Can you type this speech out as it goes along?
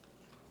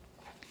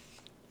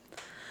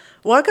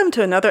Welcome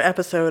to another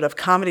episode of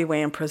Comedy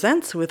Wham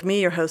Presents with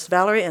me, your host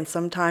Valerie, and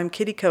sometime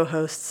kitty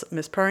co-hosts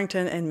Miss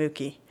Purrington and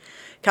Mookie.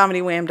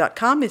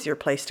 ComedyWham.com is your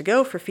place to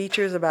go for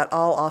features about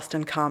all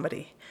Austin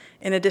comedy.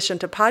 In addition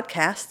to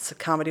podcasts,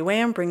 Comedy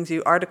Wham brings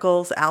you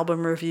articles,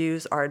 album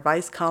reviews, our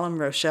advice column,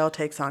 Rochelle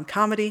Takes on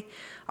Comedy,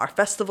 our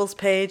festivals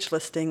page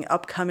listing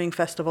upcoming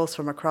festivals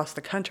from across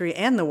the country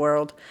and the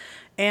world,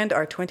 and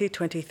our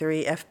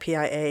 2023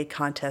 FPIA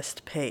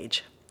contest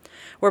page.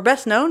 We're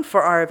best known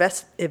for our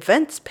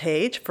events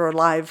page for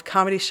live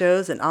comedy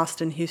shows in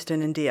Austin,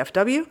 Houston, and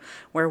DFW,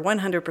 where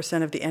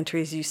 100% of the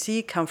entries you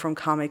see come from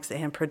comics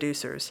and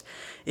producers.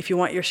 If you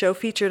want your show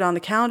featured on the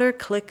calendar,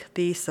 click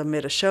the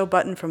Submit a Show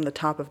button from the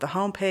top of the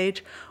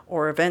homepage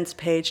or events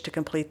page to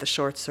complete the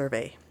short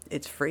survey.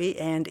 It's free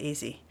and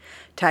easy.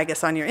 Tag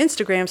us on your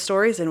Instagram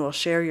stories and we'll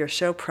share your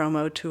show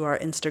promo to our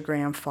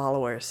Instagram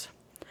followers.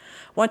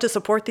 Want to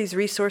support these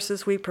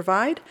resources we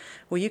provide?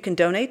 Well, you can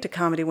donate to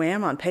Comedy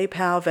Wham on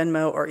PayPal,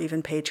 Venmo, or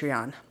even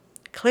Patreon.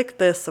 Click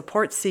the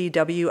Support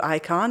CW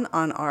icon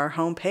on our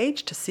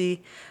homepage to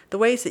see the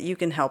ways that you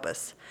can help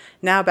us.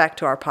 Now back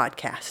to our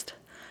podcast.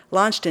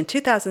 Launched in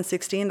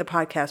 2016, the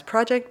Podcast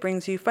Project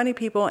brings you funny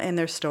people and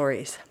their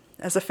stories.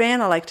 As a fan,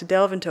 I like to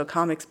delve into a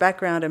comic's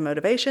background and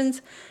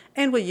motivations,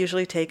 and will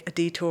usually take a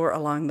detour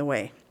along the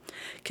way.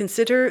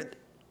 Consider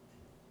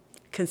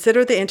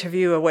the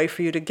interview a way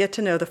for you to get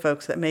to know the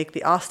folks that make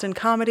the Austin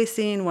comedy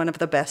scene one of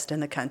the best in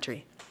the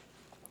country.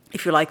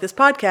 If you like this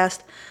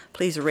podcast,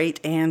 please rate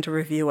and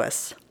review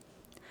us.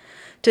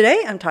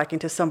 Today, I'm talking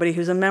to somebody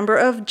who's a member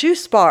of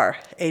Juice Bar,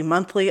 a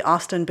monthly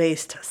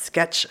Austin-based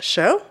sketch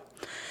show,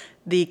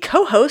 the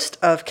co-host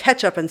of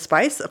Ketchup and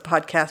Spice, a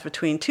podcast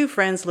between two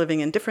friends living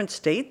in different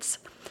states,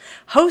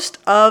 host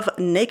of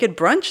Naked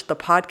Brunch, the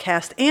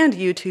podcast and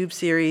YouTube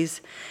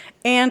series,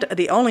 and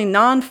the only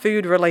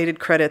non-food related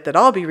credit that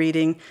I'll be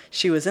reading,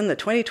 she was in the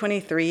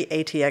 2023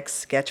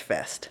 ATX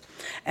Sketchfest.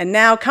 And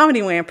now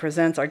Comedy Wham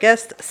presents our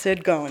guest,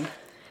 Sid Goin.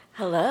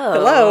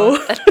 Hello.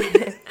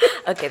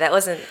 Okay, that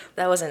wasn't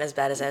as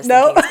bad as I was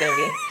thinking it was going to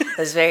be. It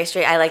was very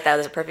straight. I like that. It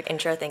was a perfect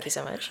intro. Thank you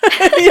so much.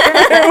 You're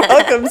very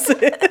welcome,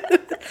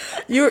 Sid.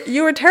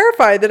 You were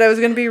terrified that I was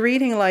going to be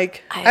reading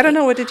I don't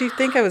know, what did you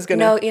think I was going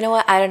to? No, you know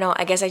what? I don't know.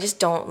 I guess I just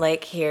don't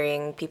like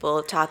hearing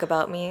people talk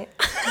about me.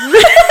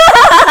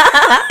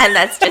 And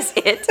that's just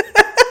it.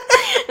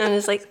 I'm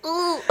just like,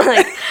 ooh,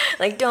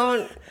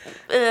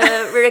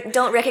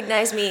 don't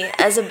recognize me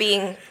as a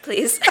being,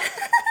 please.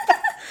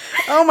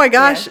 Oh my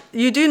gosh, yeah.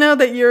 You do know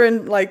that you're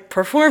in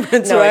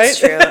performance, no, right? No, it's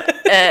true.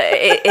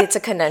 It's a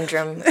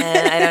conundrum,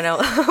 and I don't know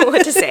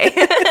what to say.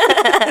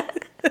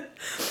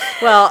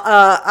 Well,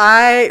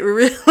 I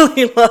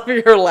really love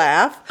your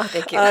laugh. Oh,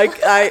 thank you.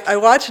 I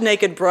watched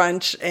Naked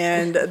Brunch,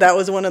 and that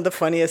was one of the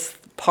funniest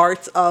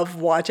parts of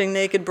watching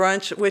Naked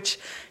Brunch, which,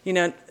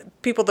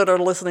 people that are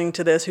listening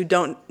to this who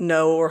don't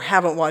know or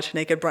haven't watched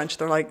Naked Brunch,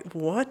 they're like,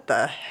 what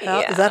the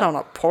hell? Yeah. Is that on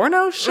a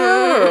porno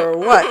show or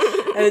what?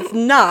 And it's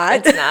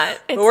not. It's not.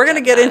 But we're going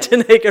to get into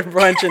Naked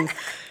Brunch and,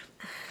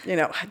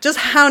 just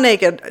how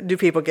naked do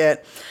people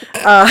get?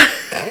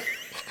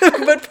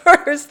 But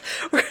first,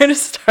 we're going to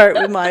start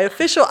with my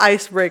official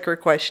icebreaker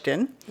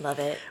question. Love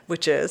it.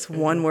 Which is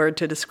one word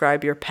to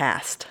describe your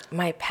past.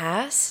 My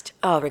past?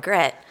 Oh,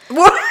 regret.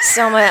 What?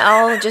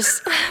 I'll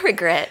just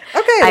regret.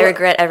 Okay. I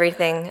regret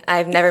everything.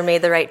 I've never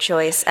made the right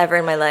choice ever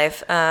in my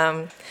life.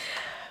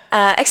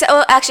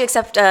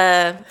 Except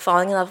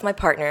falling in love with my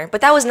partner.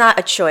 But that was not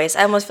a choice.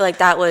 I almost feel like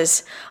that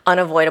was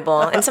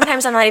unavoidable. And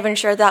sometimes I'm not even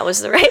sure that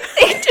was the right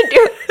thing to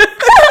do.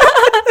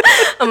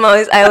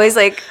 I always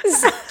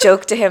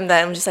joke to him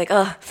that I'm just like,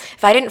 oh,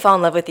 if I didn't fall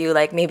in love with you,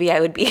 maybe I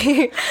would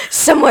be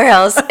somewhere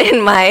else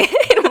in my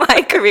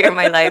career,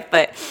 my life.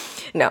 But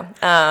no,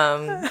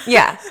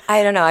 yeah,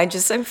 I don't know. I'm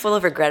full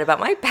of regret about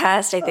my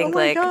past. I think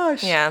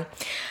gosh. Yeah.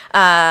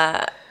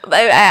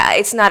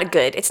 It's not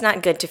good. It's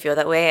not good to feel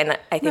that way, and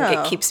I think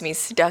it keeps me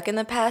stuck in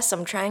the past. So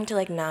I'm trying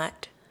to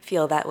not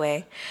feel that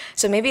way.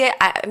 So maybe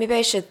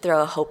I should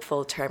throw a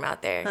hopeful term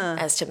out there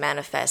as to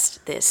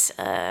manifest this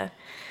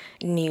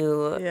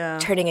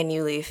turning a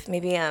new leaf.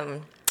 Maybe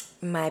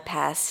my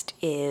past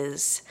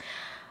is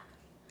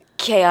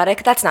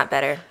chaotic. That's not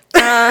better.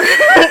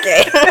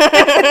 Okay,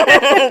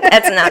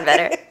 that's not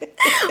better.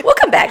 We'll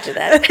come back to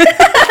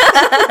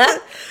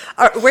that.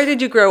 Where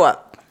did you grow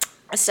up?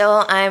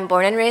 So I'm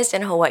born and raised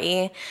in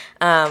Hawaii.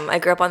 I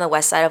grew up on the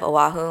west side of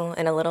Oahu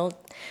in a little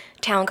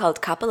town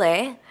called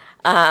Kapolei.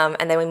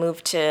 And then we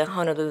moved to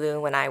Honolulu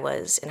when I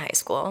was in high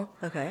school.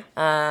 Okay.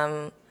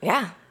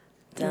 Yeah.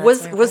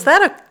 Was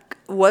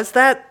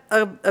that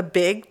a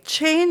big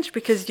change?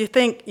 Because you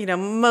think,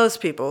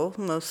 most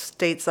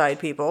stateside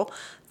people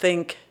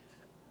think,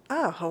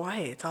 oh,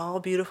 Hawaii, it's all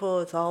beautiful,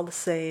 it's all the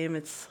same,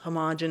 it's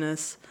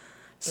homogenous.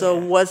 So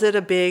was it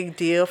a big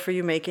deal for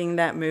you making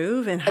that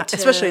move,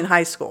 especially in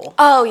high school?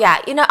 Oh,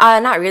 yeah.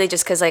 Not really,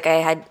 just because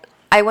I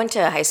went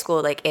to high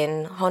school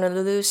in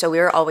Honolulu, so we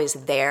were always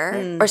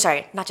there. Or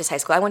sorry, not just high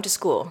school. I went to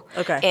school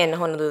in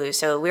Honolulu,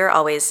 so we were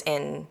always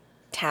in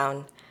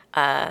town.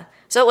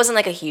 So it wasn't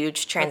like a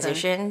huge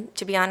transition,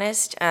 to be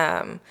honest.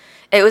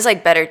 It was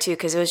like better too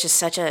because it was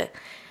just it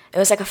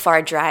was like a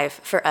far drive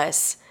for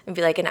us. It'd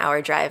be like an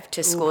hour drive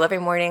to school every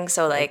morning.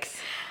 So like,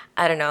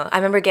 I don't know. I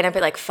remember getting up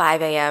at like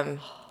 5 a.m.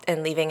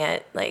 and leaving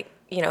at like,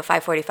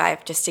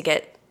 5:45 just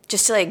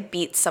to like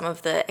beat some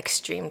of the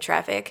extreme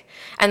traffic,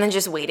 and then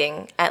just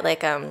waiting at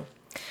like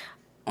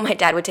my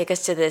dad would take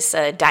us to this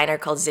diner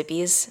called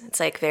Zippy's.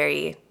 It's a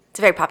very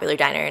popular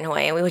diner in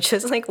Hawaii, and we would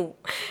just like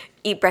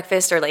eat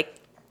breakfast or like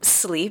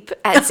sleep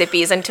at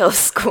Zippy's until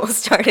school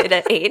started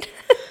at 8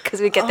 because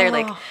we get there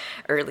like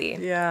early.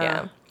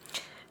 Yeah.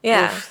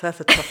 Oof, that's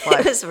a tough life.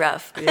 It was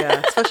rough.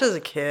 Yeah, especially as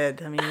a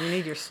kid. I mean, you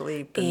need your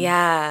sleep.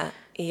 Yeah.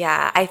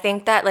 I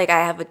think that like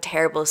I have a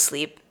terrible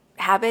sleep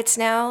habits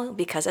now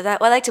because of that.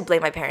 Well, I like to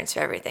blame my parents for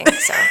everything.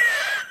 So,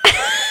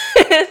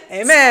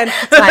 amen.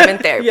 So I'm in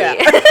therapy. Yeah.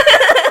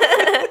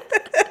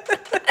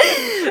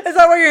 Is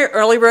that why you're an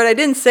early bird? I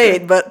didn't say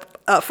it, but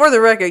for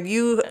the record,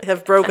 you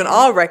have broken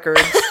all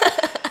records.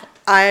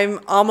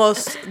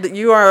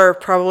 You are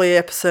probably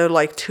episode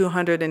like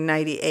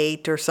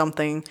 298 or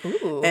something.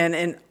 Ooh. And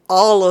in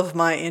all of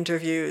my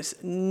interviews,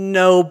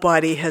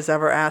 nobody has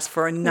ever asked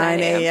for a 9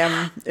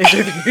 a.m.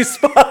 interview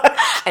spot.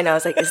 I know. I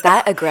was like, is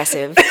that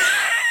aggressive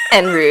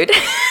and rude?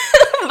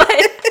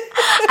 But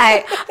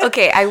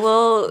I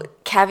will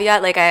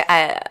caveat, like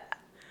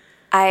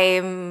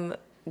I'm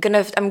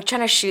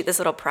trying to shoot this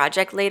little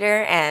project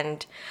later,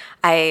 and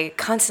I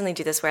constantly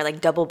do this where I like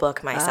double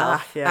book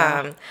myself.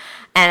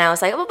 And I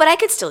was like, oh, but I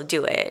could still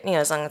do it,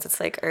 as long as it's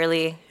like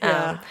early.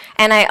 Yeah.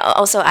 And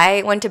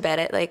I went to bed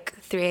at like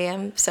 3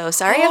 a.m. So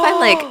sorry if I'm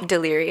like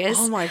delirious.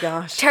 Oh my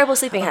gosh. Terrible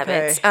sleeping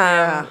habits.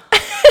 Yeah.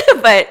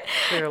 But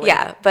Clearly.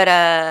 yeah,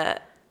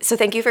 but so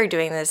thank you for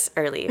doing this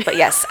early. But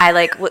yes, I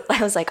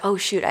was like, oh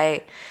shoot,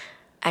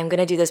 I'm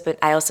gonna do this, but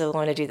I also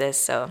want to do this.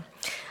 So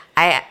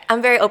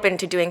I'm very open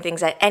to doing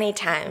things at any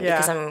time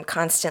because I'm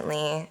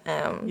constantly.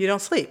 You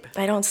don't sleep.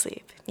 I don't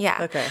sleep. Yeah.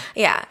 Okay.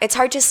 Yeah, it's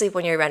hard to sleep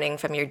when you're running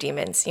from your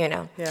demons.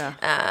 Yeah.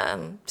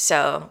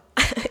 So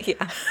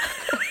yeah.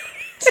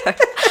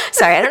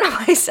 Sorry, I don't know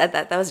why I said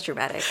that. That was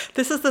dramatic.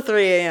 This is the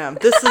 3 a.m.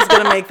 This is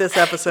going to make this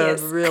episode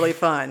really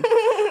fun.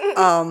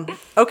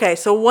 Okay,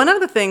 so one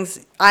of the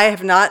things, I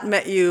have not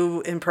met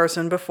you in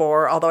person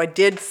before, although I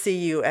did see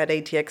you at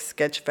ATX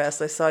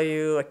Sketchfest. I saw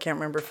you, I can't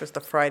remember if it was the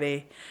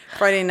Friday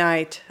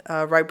night,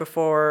 right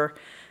before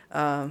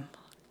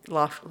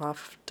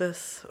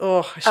Loftus.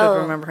 Oh, I should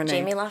remember her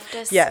name. Jamie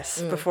Loftus?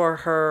 Yes, before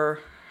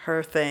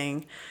her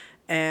thing.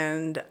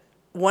 And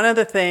one of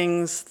the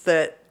things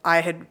that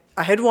I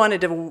had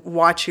wanted to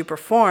watch you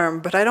perform,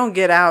 but I don't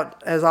get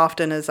out as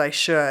often as I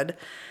should.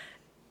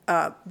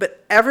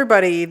 But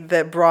everybody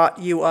that brought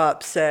you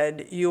up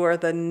said you are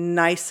the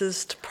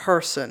nicest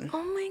person.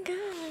 Oh my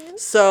God.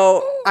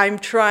 So I'm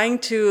trying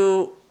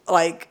to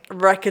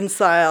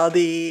reconcile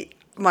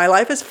my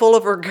life is full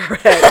of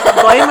regret.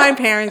 Blame my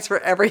parents for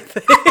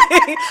everything.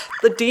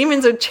 The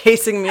demons are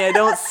chasing me. I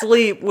don't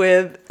sleep,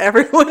 with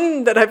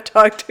everyone that I've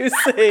talked to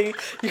saying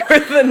you're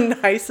the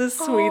nicest,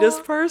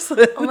 sweetest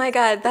person. Oh my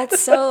God, that's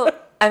so.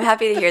 I'm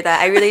happy to hear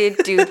that. I really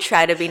do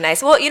try to be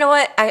nice. Well, you know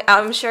what?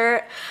 I'm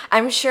sure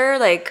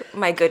like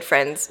my good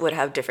friends would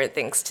have different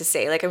things to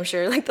say. Like I'm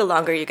sure like the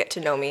longer you get to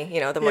know me,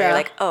 the more you're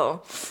like,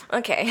 oh,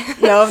 okay.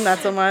 No, not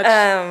so much.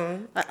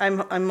 I'm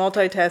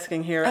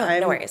multitasking here. Oh,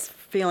 I'm no worries.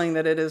 feeling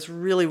that it is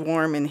really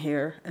warm in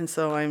here, and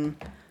so I'm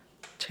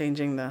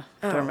changing the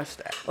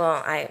thermostat.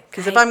 Well,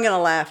 because if I'm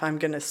gonna laugh, I'm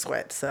gonna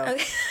sweat. So.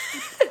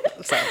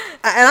 Okay.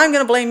 And I'm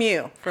going to blame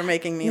you for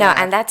making me laugh.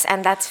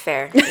 and that's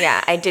fair.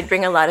 Yeah, I did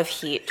bring a lot of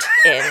heat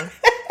in.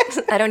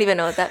 I don't even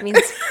know what that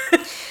means.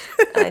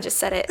 I just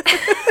said it.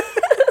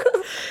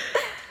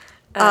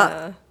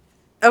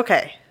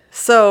 Okay,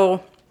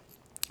 so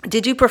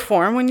did you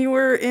perform when you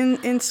were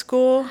in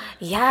school?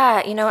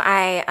 Yeah,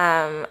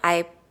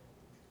 I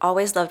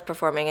always loved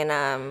performing,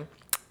 and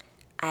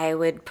I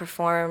would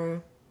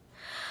perform.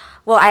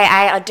 Well,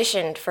 I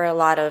auditioned for a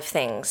lot of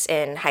things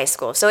in high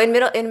school. So in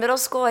middle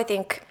school,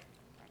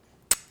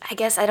 I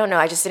guess, I don't know,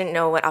 I just didn't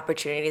know what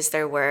opportunities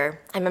there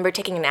were. I remember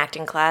taking an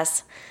acting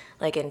class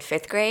like in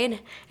 5th grade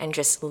and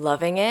just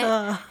loving it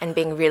and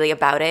being really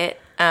about it.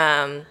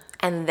 And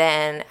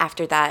then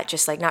after that,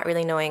 just like not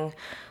really knowing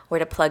where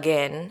to plug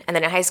in. And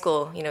then in high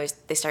school,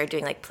 they started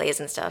doing like plays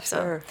and stuff.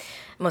 Sure. So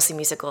mostly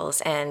musicals.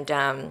 And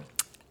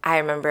I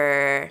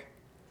remember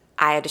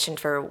I auditioned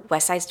for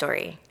West Side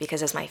Story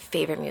because it was my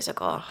favorite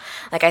musical.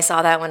 Like I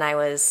saw that when I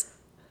was,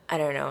 I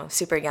don't know,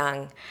 super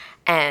young.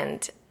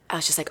 And I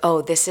was just like,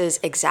 oh, this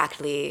is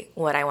exactly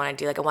what I want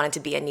to do. Like, I wanted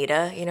to be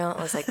Anita,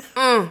 I was like,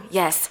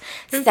 yes,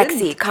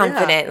 sexy,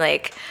 confident,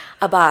 like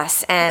a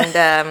boss.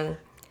 And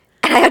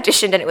I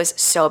auditioned, and it was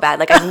so bad.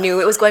 Like, I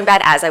knew it was going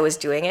bad as I was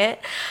doing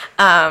it.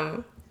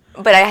 But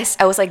I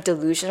was like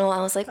delusional.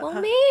 I was like, well,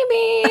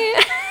 maybe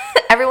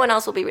everyone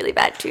else will be really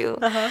bad too.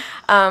 But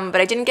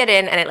I didn't get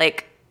in, and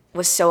it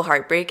was so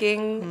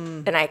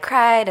heartbreaking, and I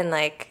cried, and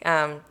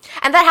and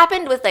that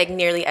happened with like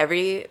nearly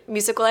every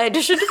musical I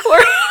auditioned for.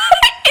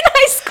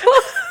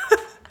 School.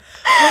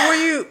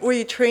 Well, were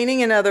you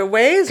training in other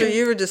ways, or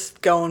you were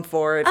just going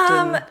for it?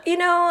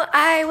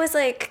 I was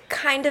like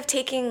kind of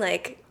taking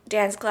like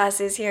dance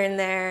classes here and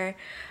there.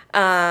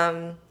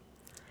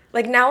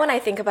 Like now when I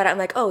think about it, I'm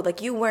like, oh,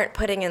 like you weren't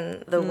putting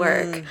in the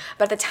work.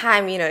 But at the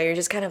time, you're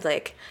just kind of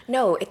like,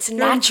 no, it's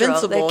natural.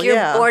 Invincible, like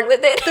you're born with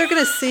it. They're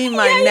going to see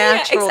my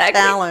natural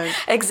talent.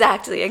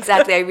 Exactly.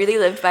 I really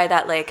lived by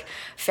that like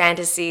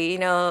fantasy,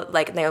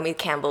 like Naomi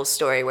Campbell's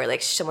story where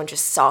like someone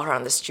just saw her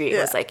on the street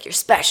and was like, you're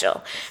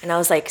special. And I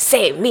was like,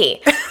 say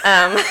me.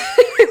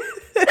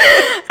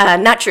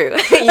 Not true.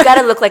 You got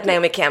to look like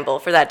Naomi Campbell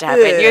for that to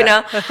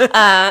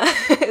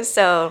happen,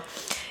 So...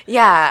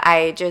 Yeah,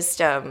 I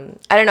just, I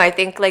don't know, I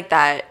think, like,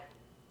 that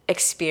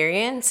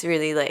experience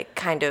really, like,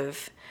 kind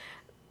of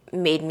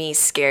made me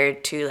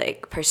scared to,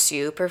 like,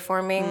 pursue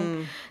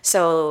performing.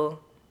 So,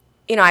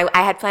 I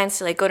had plans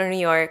to, like, go to New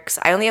York.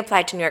 So I only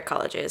applied to New York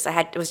colleges.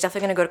 Was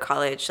definitely going to go to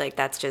college. Like,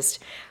 that's just,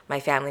 my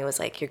family was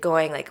like, you're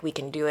going, like, we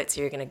can do it,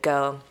 so you're going to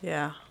go.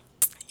 Yeah.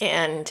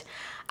 And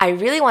I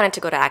really wanted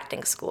to go to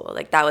acting school.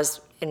 Like, that was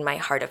in my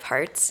heart of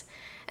hearts.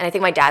 And I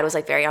think my dad was,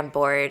 like, very on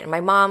board. And my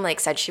mom, like,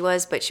 said she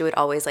was, but she would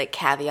always, like,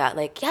 caveat,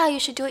 like, yeah, you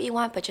should do what you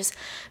want, but just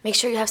make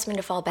sure you have something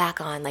to fall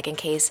back on, like, in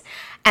case.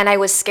 And I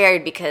was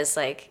scared because,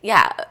 like,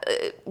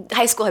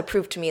 high school had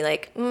proved to me,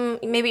 like,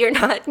 maybe you're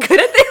not good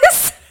at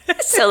this.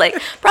 So,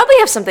 like, probably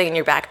have something in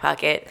your back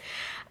pocket.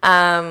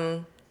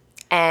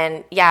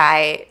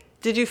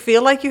 Did you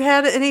feel like you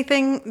had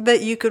anything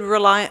that you could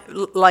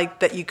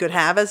that you could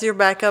have as your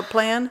backup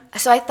plan?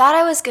 So I thought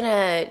I was going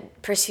to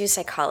pursue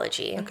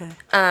psychology,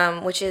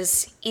 which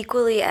is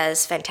equally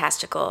as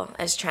fantastical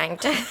as trying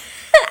to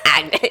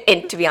act,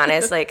 and to be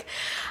honest. Like,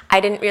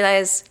 I didn't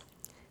realize,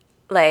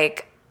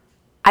 like,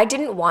 I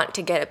didn't want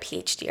to get a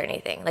PhD or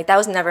anything. Like, that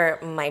was never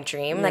my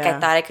dream. Yeah. Like, I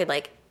thought I could,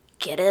 like,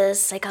 get a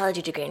psychology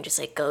degree and just,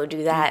 like, go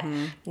do that.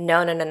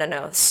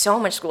 No. So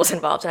much school's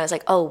involved. And I was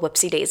like, oh,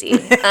 whoopsie daisy.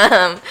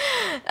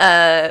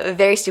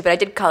 Very stupid. I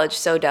did college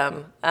so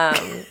dumb.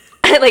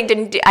 I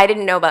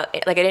didn't know about,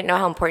 like, I didn't know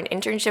how important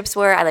internships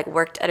were. I, like,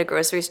 worked at a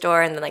grocery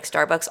store and then, like,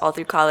 Starbucks all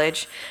through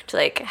college to,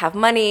 like, have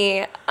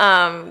money.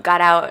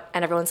 Got out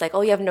and everyone's like,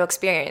 oh, you have no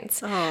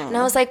experience. Oh. And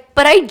I was like,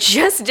 but I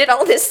just did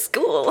all this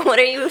school. What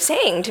are you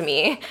saying to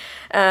me?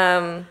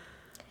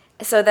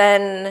 So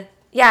then,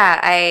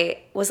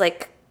 I was,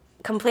 like,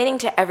 complaining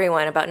to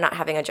everyone about not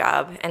having a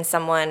job, and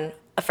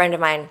a friend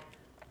of mine,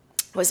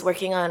 was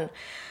working on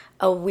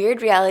a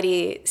weird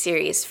reality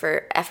series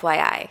for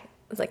FYI. It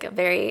was like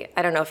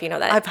I don't know if you know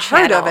that I've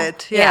channel. heard of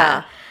it,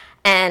 yeah.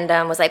 And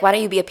was like, why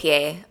don't you be a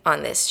PA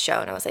on this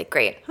show? And I was like,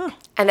 great. Huh.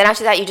 And then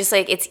after that, you just,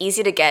 like, it's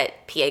easy to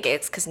get PA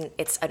gigs because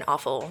it's an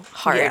awful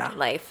hard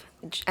life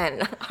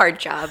and hard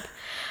job.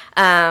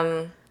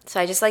 So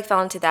I just, like, fell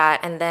into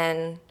that, and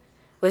then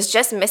was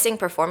just missing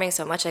performing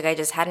so much. Like, I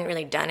just hadn't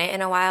really done it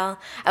in a while.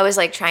 I was,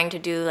 like, trying to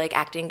do, like,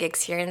 acting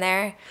gigs here and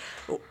there.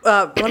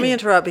 Let me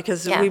interrupt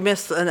because we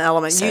missed an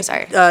element. So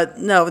sorry.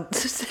 No,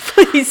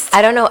 please.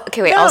 I don't know.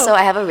 Okay, wait. No. Also,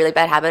 I have a really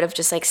bad habit of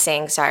just, like,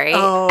 saying sorry.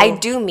 Oh. I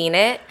do mean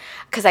it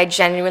because I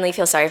genuinely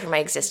feel sorry for my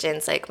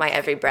existence, like, my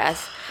every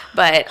breath.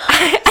 But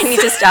I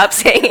need to stop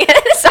saying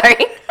it.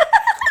 Sorry.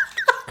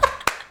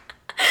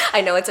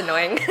 I know it's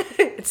annoying.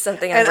 It's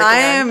something I'm working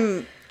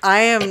on. I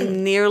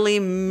am nearly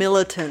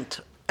militant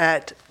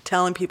at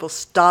telling people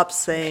stop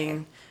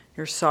saying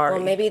you're sorry.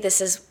 Well, maybe this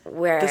is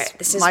where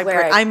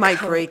I might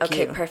break you.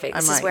 Okay, perfect.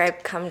 This is where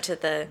I've come to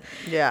the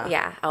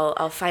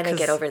I'll finally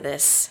get over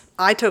this.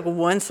 I took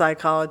one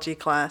psychology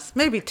class,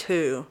 maybe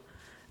two,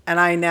 and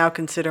I now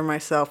consider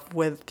myself,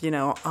 with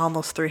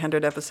almost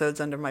 300 episodes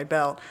under my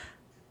belt,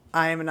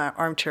 I am an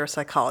armchair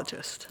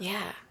psychologist.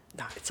 Yeah.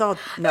 No,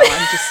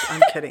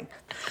 I'm kidding.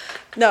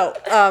 No,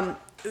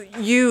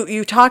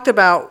 You talked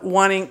about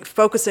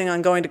focusing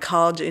on going to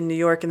college in New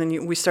York, and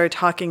then we started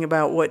talking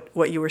about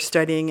what you were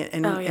studying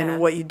and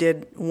what you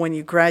did when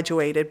you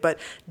graduated. But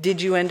did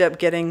you end up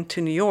getting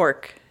to New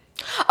York?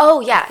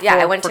 Oh yeah.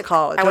 I went to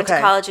college. I went to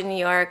college in New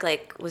York.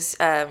 Like, was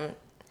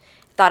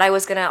thought I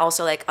was gonna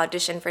also, like,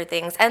 audition for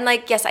things, and,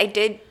 like, yes, I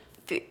did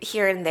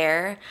here and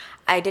there.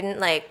 I didn't,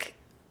 like,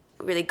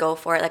 really go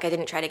for it. Like, I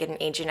didn't try to get an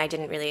agent. I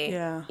didn't really,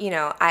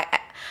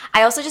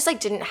 I also just, like,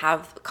 didn't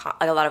have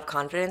a lot of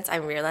confidence.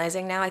 I'm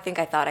realizing now. I think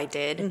I thought I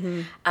did.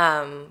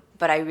 Mm-hmm.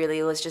 But I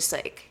really was just,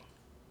 like,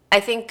 I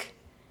think,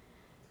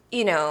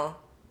 the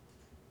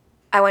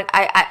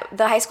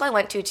high school I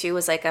went to too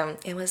was, like,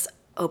 it was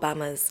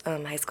Obama's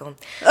high school.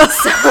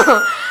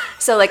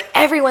 So like,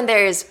 everyone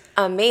there is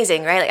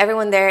amazing, right? Like,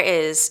 everyone there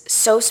is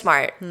so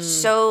smart,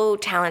 so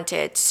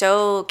talented,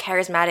 so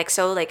charismatic,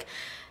 so, like,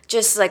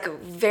 just, like,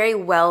 very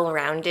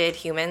well-rounded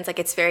humans. Like,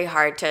 it's very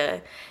hard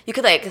you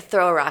could, like,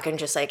 throw a rock and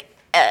just, like,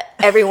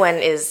 everyone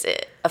is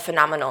a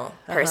phenomenal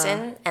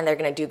person, and they're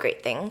going to do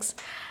great things.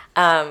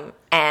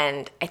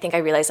 And I think I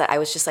realized that I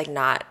was just, like,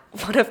 not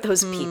one of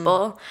those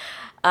people.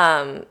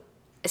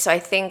 So I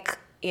think,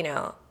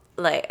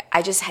 like,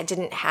 I just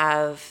didn't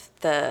have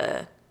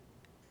the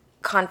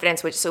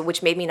confidence,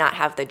 which made me not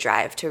have the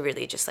drive to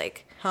really just,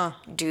 like,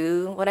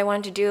 do what I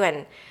wanted to do.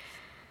 And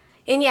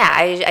And yeah,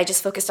 I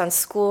just focused on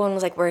school and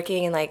was like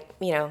working and like,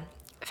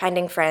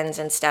 finding friends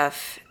and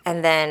stuff.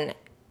 And then,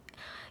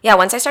 yeah,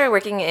 once I started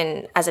working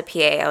in as a PA,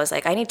 I was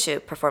like, I need to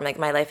perform. Like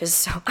my life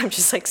is I'm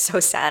just like so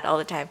sad all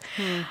the time.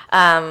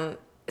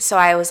 So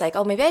I was like,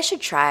 oh, maybe I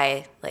should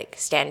try like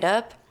stand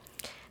up.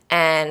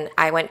 And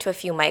I went to a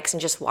few mics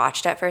and just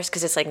watched at first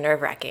because it's like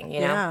nerve wracking,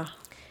 Yeah.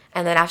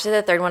 And then after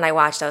the third one I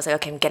watched, I was like,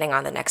 okay, I'm getting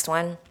on the next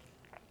one.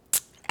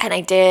 And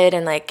I did,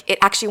 and like it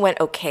actually went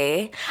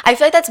okay. I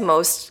feel like that's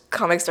most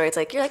comic stories.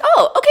 Like you're like,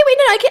 oh, okay, wait,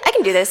 no, I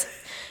can do this.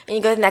 And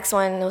you go to the next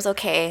one, and it was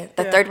okay.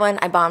 The third one,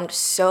 I bombed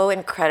so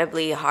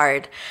incredibly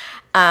hard.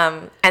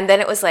 And then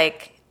it was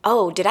like,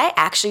 oh, did I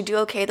actually do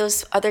okay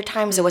those other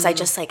times, or was I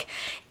just like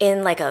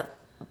in like a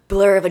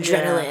blur of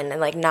adrenaline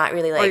and like not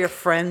really like? Or your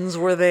friends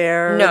were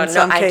there. No, in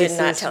some I cases.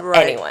 did not tell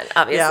Right. anyone.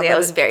 Obviously, Yeah, I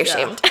was very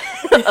ashamed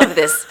of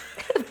this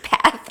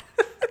path.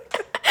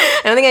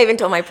 I don't think I even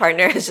told my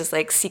partner. I was just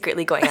like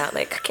secretly going out,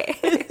 like,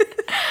 okay.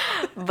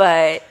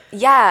 But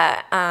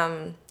yeah,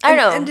 I don't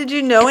know. And did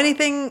you know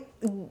anything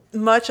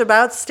much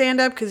about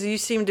stand-up? Because you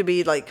seem to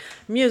be like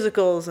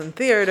musicals and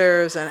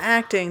theaters and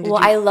acting.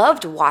 I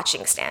loved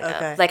watching stand-up.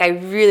 Okay. Like I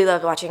really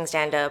loved watching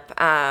stand-up.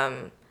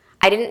 I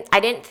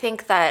didn't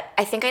think that.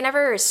 I think I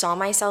never saw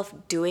myself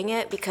doing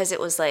it because it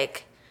was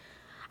like,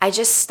 I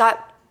just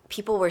thought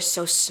people were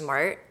so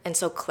smart and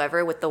so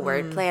clever with the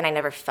wordplay, and I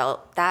never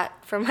felt that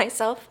for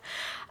myself.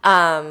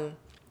 But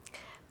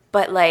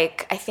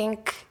like, I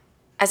think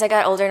as I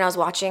got older and I was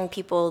watching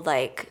people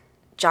like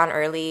John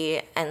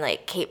Early and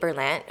like Kate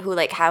Berlant, who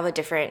like have a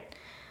different,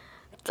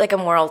 like a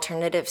more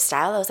alternative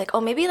style, I was like, oh,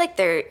 maybe like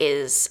there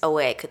is a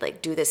way I could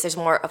like do this. There's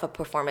more of a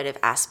performative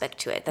aspect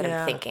to it than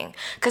I'm thinking.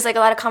 Because like a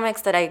lot of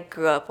comics that I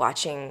grew up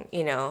watching,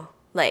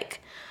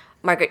 like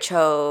Margaret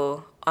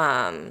Cho,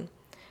 oh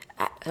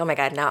my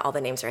God, now all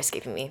the names are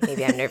escaping me.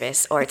 Maybe I'm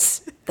nervous or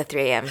it's the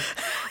 3 a.m.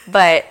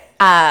 But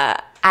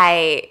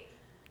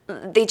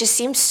they just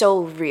seem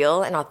so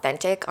real and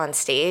authentic on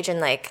stage.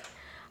 And like,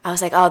 I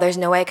was like, oh, there's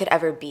no way I could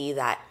ever be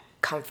that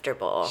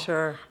comfortable.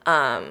 Sure.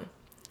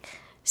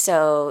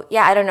 So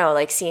yeah, I don't know,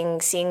 like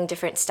seeing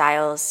different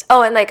styles.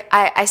 Oh, and like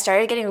I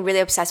started getting really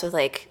obsessed with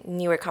like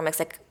newer comics.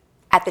 Like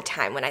at the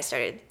time when I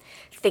started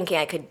thinking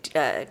I could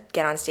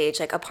get on stage,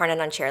 like Aparna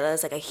Nancherla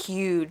is like a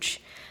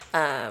huge,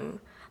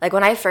 like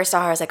when I first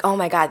saw her, I was like, oh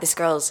my God, this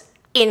girl's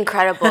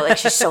incredible. Like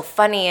she's so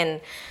funny and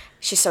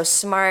she's so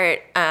smart.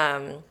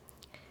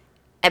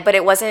 But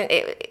it wasn't,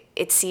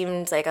 it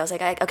seemed like, I was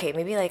like, okay,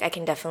 maybe like I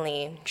can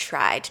definitely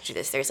try to do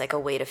this. There's like a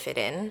way to fit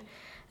in.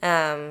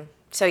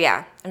 So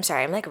yeah, I'm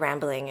sorry, I'm like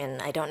rambling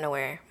and I don't know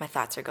where my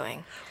thoughts are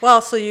going.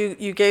 Well, so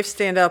you gave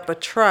stand-up a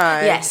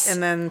try. Yes.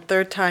 And then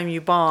third time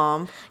you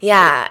bombed.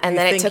 Yeah, and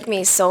then it took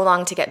me so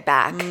long to get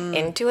back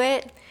into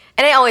it.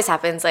 And it always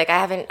happens. Like I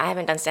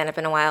haven't done stand-up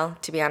in a while,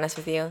 to be honest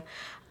with you.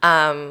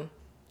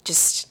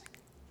 Just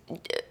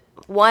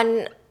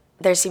one,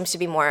 there seems to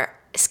be more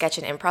sketch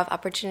and improv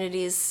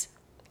opportunities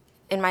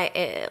in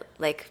my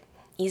like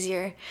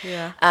easier.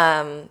 Yeah.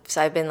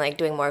 So I've been like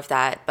doing more of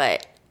that,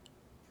 but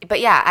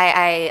yeah,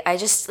 I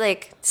just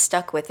like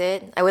stuck with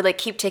it. I would like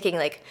keep taking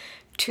like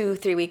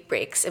 2-3 week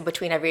breaks in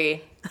between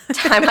every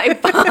time I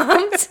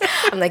bombed.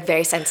 I'm like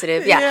very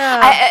sensitive.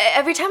 Yeah.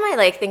 Every time I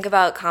like think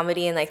about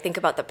comedy and like think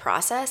about the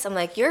process, I'm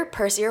like, your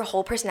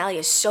whole personality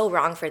is so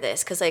wrong for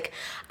this. Cause like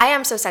I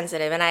am so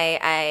sensitive and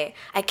I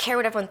care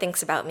what everyone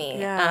thinks about me.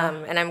 Yeah.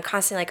 And I'm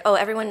constantly like, oh,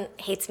 everyone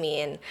hates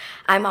me and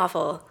I'm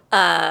awful.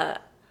 And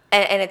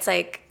it's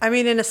like, I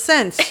mean, in a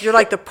sense, you're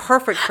like the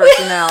perfect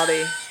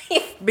personality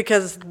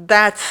because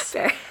that's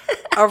Fair.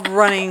 a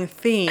running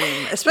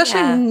theme,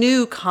 especially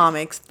new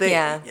comics.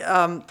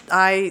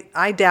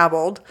 I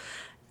dabbled,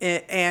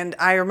 and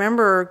I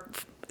remember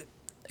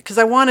because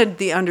I wanted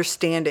the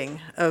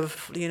understanding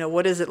of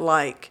what is it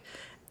like,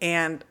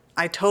 and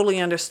I totally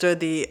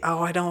understood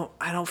I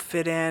don't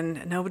fit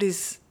in.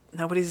 Nobody's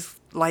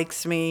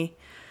likes me,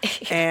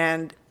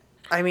 and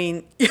I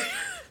mean.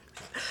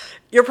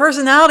 Your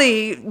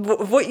personality,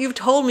 what you've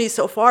told me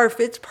so far,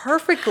 fits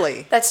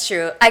perfectly. That's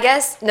true. I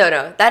guess no,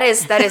 that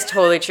is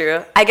totally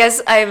true. I guess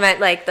I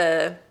meant like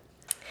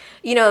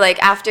like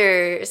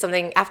after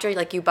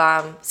like you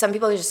bomb, some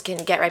people just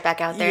can get right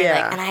back out there.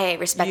 Yeah. Like, and I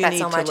respect You that need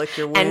so to much. lick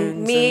your wounds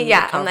And me, and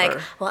yeah, I'm recover.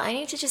 like, well, I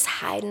need to just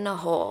hide in a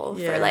hole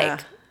for Yeah.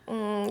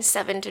 like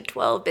 7 to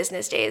 12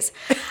 business days.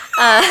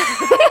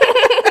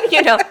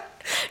 Just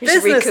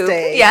Business recoup.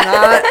 days,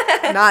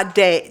 Yeah. not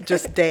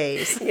just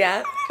days.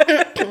 Yeah.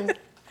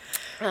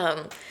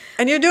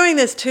 And you're doing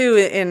this too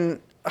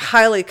in a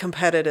highly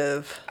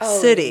competitive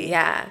city.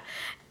 Yeah.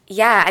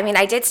 Yeah. I mean,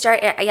 I did start,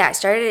 I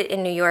started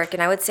in New York,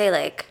 and I would say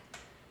like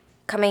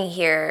coming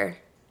here,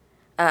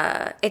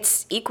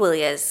 it's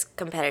equally as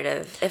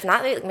competitive, if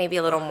not like, maybe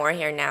a little more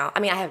here now. I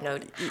mean, I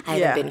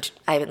haven't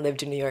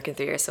lived in New York in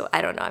 3 years, so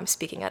I don't know. I'm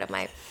speaking out of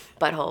my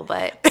butthole,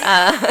 but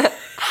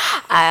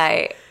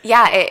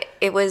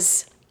it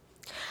was,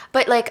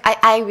 but like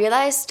I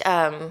realized,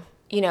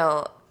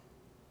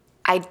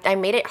 I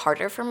made it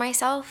harder for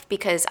myself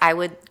because I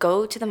would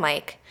go to the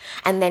mic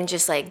and then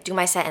just like do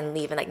my set and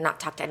leave and like not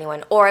talk to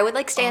anyone, or I would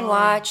like stay and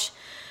watch,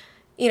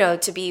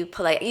 to be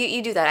polite.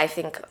 You do that, I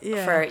think,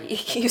 for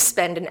you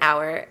spend an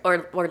hour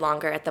or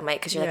longer at the mic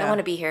because you're like, I want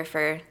to be here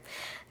for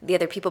the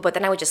other people. But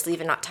then I would just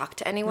leave and not talk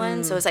to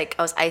anyone. So it was like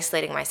I was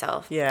isolating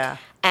myself. Yeah.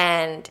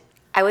 And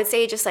I would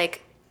say just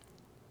like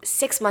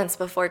 6 months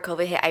before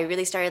COVID hit, I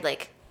really started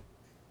like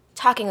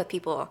talking with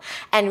people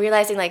and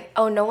realizing like,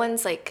 oh, no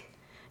one's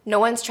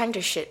trying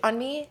to shit on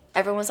me.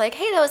 Everyone's like,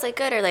 hey, that was like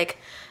good, or like,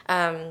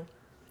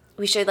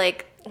 we should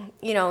like,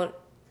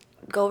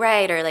 go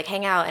right or like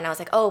hang out. And I was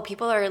like, oh,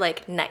 people are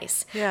like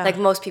nice. Yeah. Like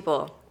most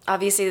people.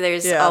 Obviously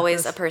there's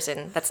always a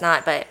person that's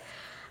not, but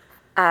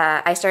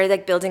I started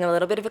like building a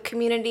little bit of a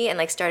community and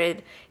like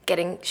started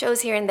getting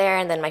shows here and there.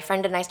 And then my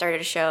friend and I started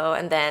a show,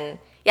 and then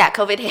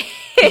COVID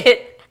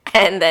hit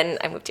and then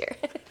I moved here.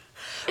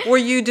 Were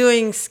you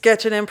doing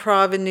sketch and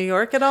improv in New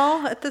York at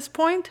all at this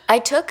point? I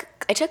took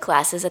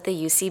classes at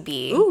the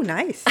UCB. Ooh,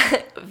 nice.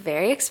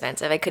 Very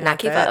expensive. I could not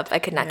keep up. I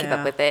could not keep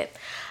up with it.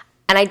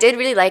 And I did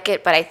really like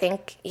it, but I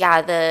think,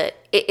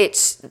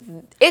 it's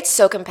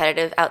so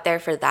competitive out there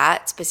for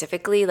that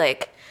specifically.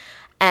 Like,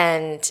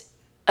 and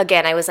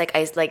again, I was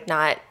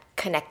not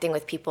connecting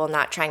with people,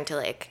 not trying to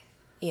like,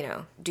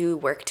 do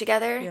work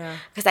together. Yeah.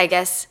 Because I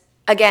guess,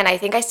 again, I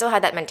think I still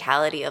had that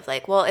mentality of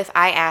like, well, if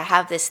I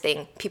have this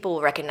thing, people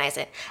will recognize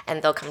it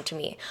and they'll come to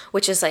me,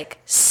 which is like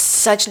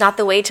such not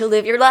the way to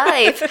live your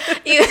life.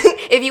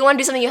 If you want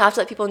to do something, you have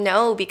to let people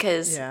know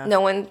because no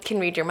one can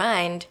read your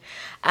mind.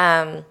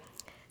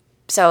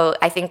 So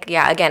I think,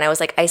 again, I was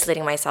like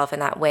isolating myself in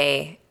that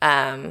way.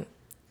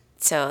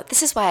 So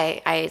this is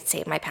why I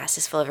say my past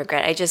is full of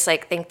regret. I just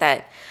like think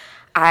that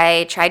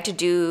I tried to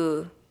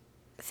do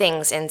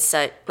things in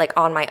such like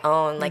on my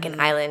own, like an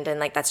island, and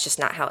like that's just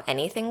not how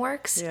anything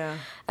works. Yeah.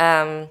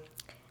 And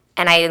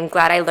I am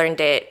glad I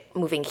learned it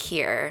moving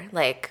here.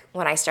 Like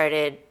when I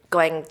started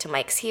going to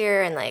mics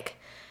here and like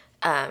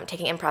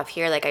taking improv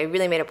here, like I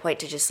really made a point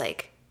to just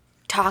like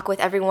talk with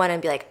everyone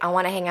and be like, I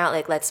want to hang out,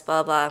 like let's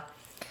blah blah.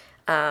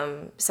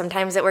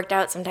 Sometimes it worked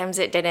out, sometimes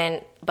it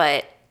didn't,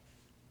 but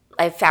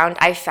I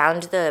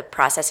found the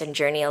process and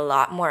journey a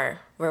lot more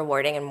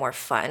rewarding and more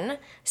fun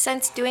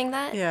since doing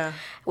that. Yeah.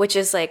 Which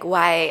is like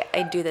why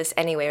I do this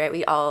anyway, right?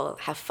 We all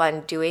have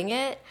fun doing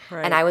it.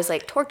 Right. And I was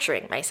like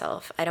torturing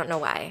myself. I don't know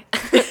why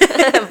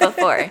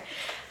before.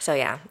 So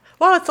yeah.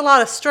 Well, it's a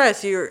lot of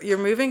stress. You're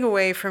moving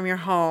away from your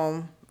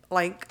home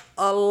like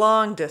a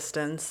long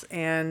distance,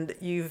 and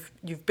you've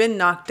been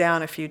knocked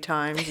down a few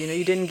times.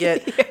 You didn't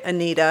get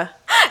Anita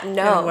in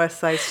West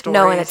Side Story.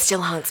 No, and it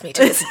still haunts me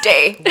to this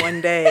day. One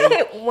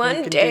day.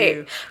 One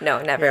day.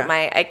 No, never.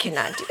 Yeah. I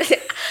cannot do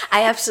it.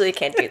 I absolutely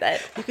can't do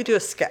that. You could do a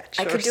sketch.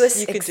 I could do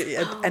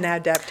an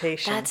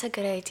adaptation. That's a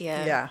good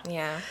idea. Yeah.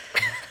 Yeah.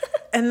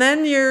 And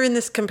then you're in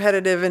this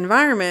competitive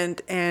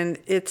environment, and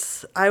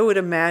I would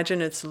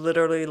imagine it's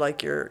literally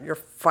like you're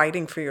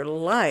fighting for your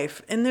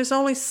life, and there's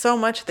only so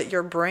much that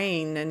your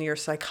brain and your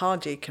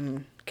psychology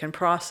can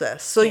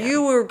process. So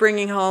you were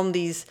bringing home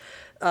these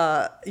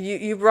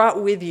you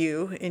brought with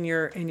you in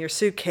your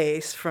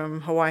suitcase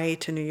from Hawaii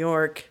to New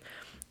York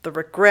the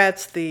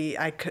regrets,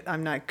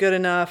 I'm not good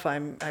enough,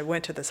 I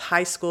went to this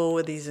high school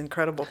with these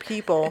incredible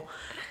people,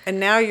 and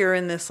now you're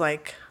in this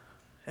like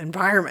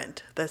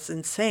environment that's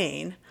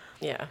insane.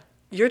 Yeah.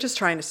 You're just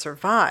trying to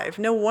survive.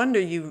 No wonder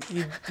you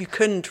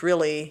couldn't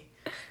really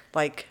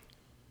like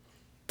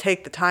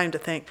take the time to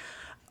think,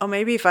 oh,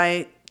 maybe if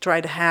I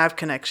try to have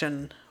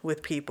connection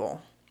with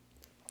people,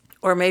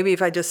 or maybe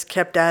if I just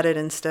kept at it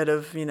instead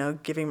of,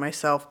 giving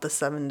myself the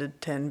 7 to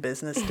 10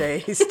 business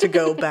days to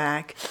go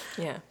back.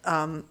 Yeah.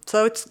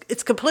 So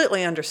it's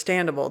completely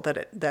understandable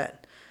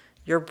that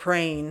your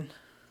brain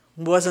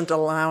wasn't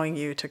allowing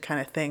you to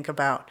kind of think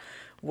about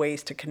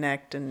ways to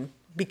connect and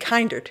be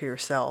kinder to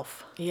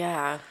yourself.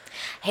 Yeah.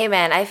 Hey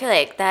man, I feel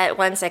like that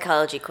one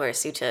psychology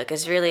course you took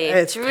is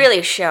it's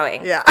really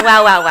showing. Yeah.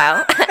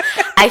 Wow.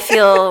 I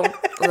feel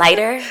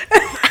lighter.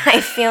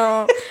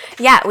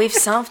 We've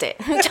solved it.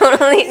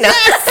 Totally. No.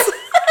 Yes!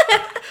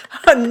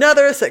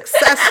 Another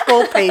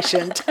successful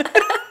patient.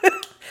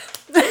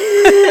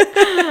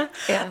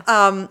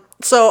 Yeah.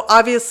 So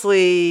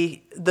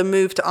obviously the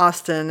move to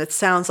Austin, it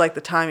sounds like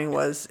the timing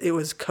was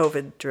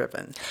COVID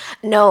driven.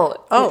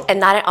 No. Oh. And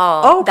not at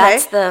all. Oh, okay.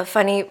 That's the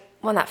funny,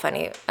 well, not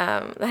funny.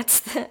 That's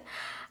the,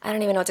 I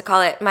don't even know what to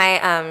call it.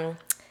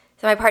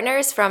 So my partner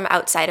is from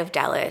outside of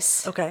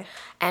Dallas. Okay.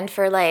 And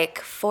for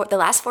like the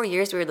last 4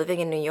 years we were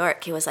living in New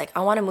York, he was like, I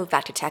want to move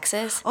back to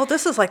Texas. Oh,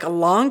 this is like a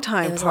long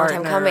time It was partner. a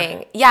long time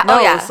coming. Yeah. No,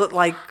 oh, yeah. It's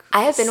like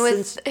I have been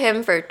with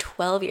him for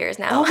 12 years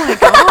now. Oh my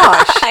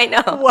gosh. I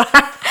know.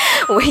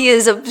 Wow. He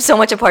is so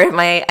much a part of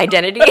my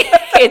identity.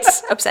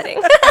 It's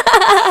upsetting.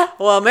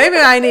 Well, maybe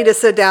I need to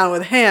sit down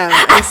with him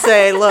and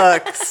say,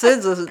 look,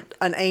 Sid's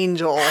an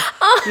angel.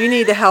 You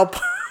need to help.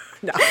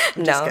 No,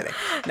 I'm just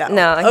kidding.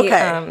 No.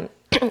 Okay.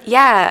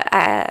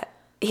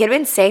 He had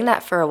been saying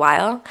that for a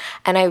while,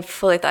 and I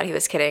fully thought he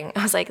was kidding.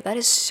 I was like, that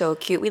is so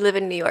cute. We live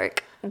in New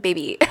York,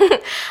 baby.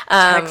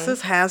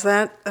 Texas has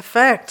that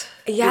effect.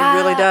 Yeah.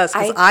 It really does.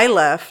 Because I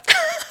left,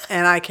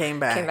 and I came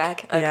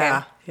back.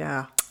 Okay.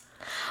 Yeah.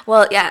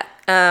 Well, yeah.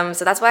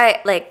 So that's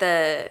why,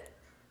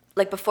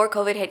 like before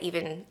COVID had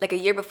even, like a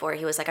year before,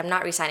 he was like, I'm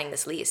not re-signing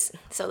this lease.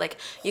 So like,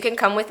 you can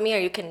come with me or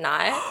you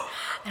cannot.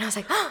 And I was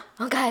like,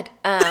 oh God,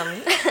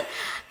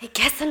 I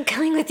guess I'm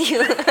coming with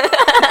you.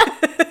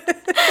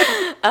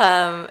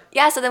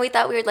 Yeah, so then we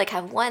thought we would like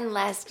have one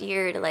last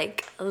year to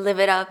like live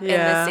it up in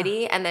the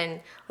city, and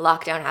then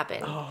lockdown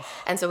happened.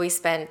 And so we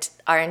spent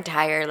our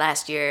entire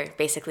last year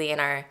basically in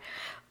our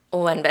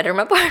one-bedroom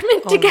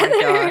apartment together.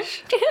 Oh my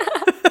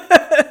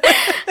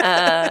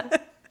gosh.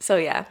 So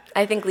yeah,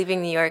 I think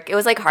leaving New York, it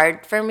was like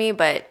hard for me,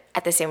 but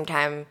at the same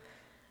time,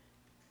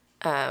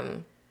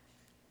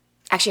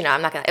 actually no,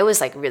 I'm not gonna, it was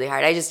like really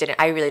hard. I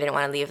really didn't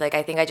want to leave. Like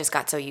I think I just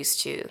got so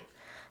used to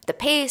the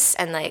pace,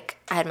 and like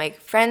I had my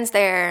friends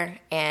there,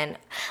 and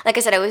like I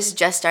said, I was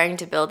just starting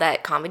to build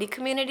that comedy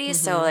community.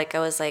 So like I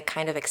was like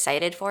kind of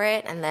excited for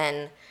it. And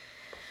then,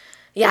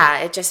 yeah,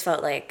 it just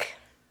felt like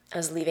I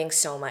was leaving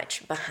so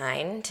much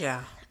behind.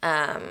 Yeah.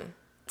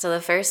 So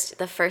the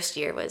first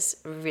year was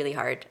really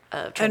hard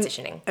of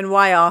transitioning. And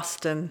why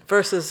Austin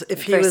versus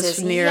if he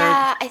was near?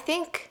 Yeah, I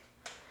think,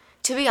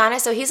 to be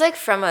honest, so he's like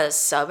from a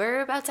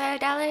suburb outside of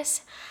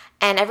Dallas,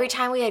 and every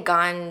time we had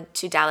gone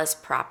to Dallas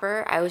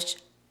proper, I was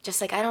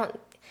just like,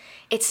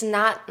 it's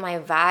not my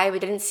vibe. It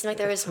didn't seem like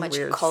there was much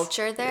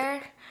culture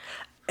there.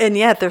 And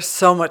yet there's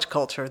so much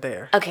culture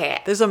there.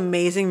 Okay. There's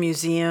amazing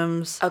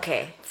museums.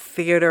 Okay.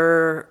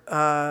 Theater,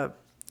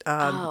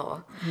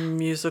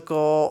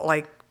 musical,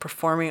 like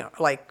performing,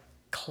 like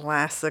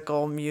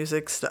classical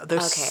music stuff.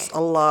 There's a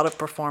lot of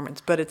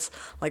performance, but it's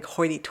like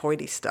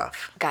hoity-toity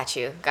stuff. Got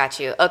you.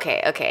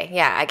 Okay.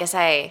 Yeah, I guess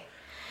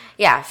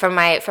from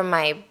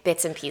my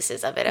bits and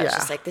pieces of it, I was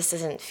just like, this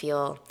doesn't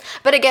feel.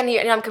 But again,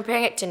 I'm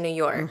comparing it to New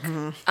York.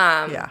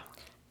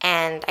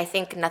 And I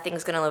think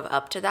nothing's gonna live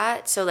up to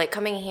that. So like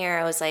coming here,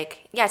 I was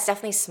like, yeah, it's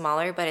definitely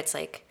smaller, but it's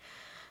like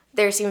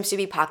there seems to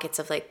be pockets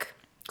of like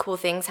cool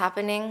things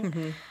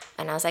happening.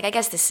 And I was like, I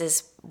guess this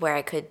is where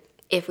I could,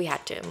 if we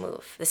had to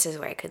move, this is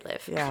where I could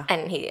live. Yeah.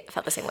 And he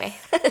felt the same way.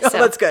 So,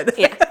 that's good.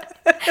 Yeah.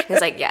 He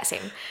was like, yeah,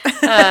 same.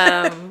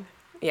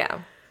 Yeah.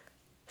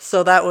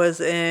 So that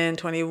was in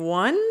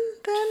 21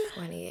 then?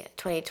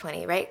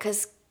 2020, right?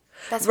 Because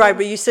that's right,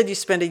 but you said you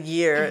spent a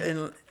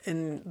year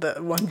in the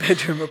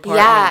one-bedroom apartment.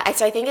 Yeah,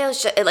 so I think it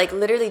was like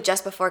literally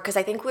just before, because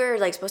I think we were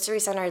like supposed to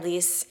resign our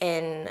lease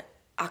in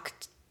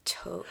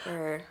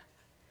October.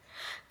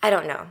 I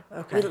don't know.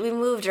 Okay. We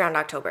moved around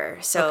October,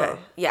 so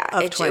yeah,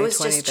 it was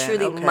just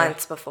truly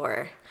months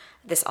before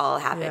this all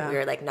happened. Yeah. We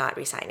were like not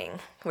resigning.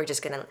 We're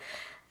just gonna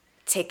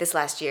take this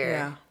last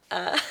year.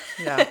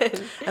 Yeah.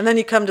 And then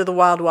you come to the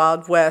wild,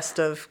 wild west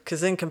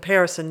because in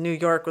comparison, New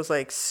York was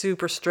like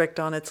super strict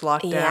on its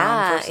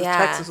lockdown versus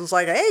Texas was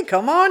like, hey,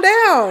 come on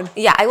down.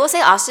 Yeah, I will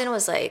say Austin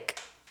was like,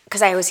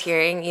 because I was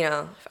hearing,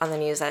 on the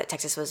news that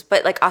Texas was,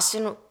 but like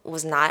Austin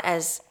was not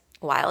as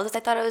wild as I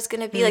thought it was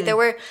going to be. Like there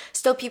were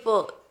still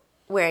people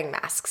wearing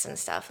masks and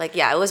stuff. Like,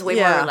 yeah, it was way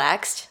more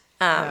relaxed,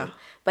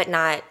 but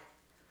not,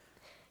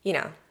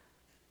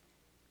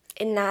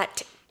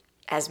 not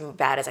as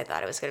bad as I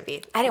thought it was going to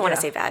be. I didn't want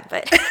to say bad,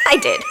 but I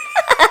did.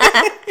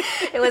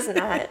 It was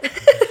not.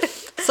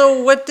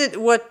 So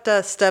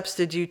what steps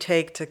did you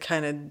take to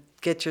kind of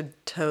get your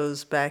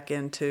toes back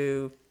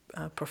into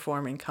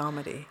performing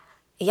comedy?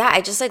 Yeah,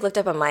 I just like looked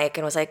up a mic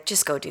and was like,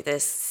 just go do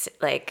this.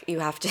 Like you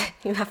have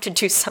to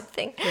do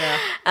something. Yeah.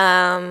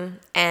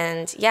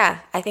 And yeah,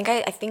 I think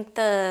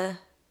the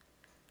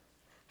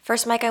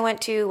first mic I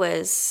went to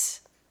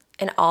was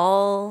an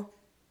all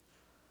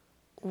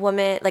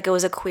woman, like it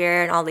was a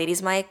queer and all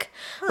ladies mic,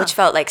 which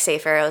felt like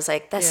safer. I was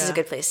like, this is a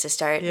good place to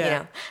start.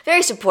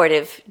 Very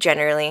supportive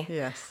generally.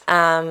 Yes.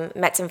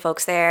 Met some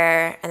folks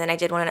there, and then I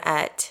did one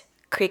at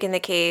Creek in the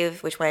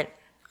Cave, which went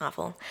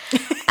awful.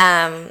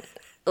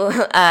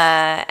 But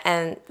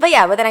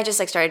then I just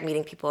like started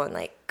meeting people and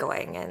like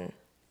going, and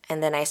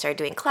then I started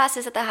doing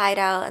classes at the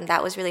Hideout, and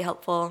that was really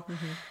helpful.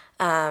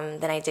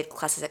 Then I did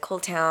classes at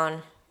Cold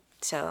Town.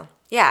 So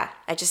yeah,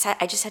 I just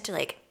had to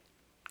like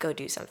go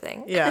do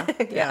something.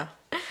 Yeah.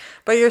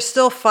 But you're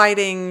still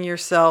fighting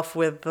yourself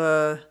with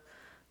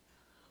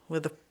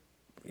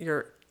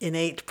your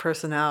innate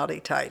personality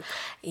type.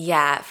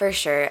 Yeah, for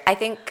sure. I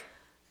think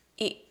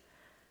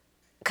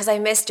because I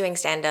miss doing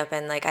stand-up,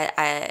 and like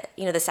I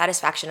the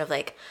satisfaction of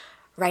like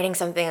writing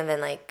something and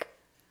then like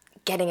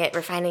getting it,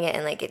 refining it,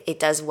 and like it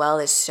does well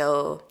it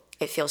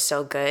feels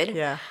so good.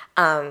 Yeah.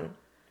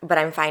 But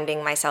I'm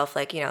finding myself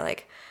like,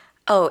 like,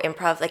 oh,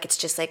 improv, like it's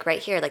just like right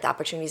here, like the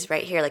opportunity's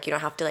right here, like you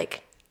don't have to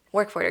like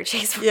work for it or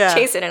chase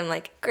it. And I'm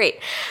like, great,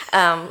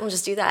 we'll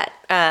just do that.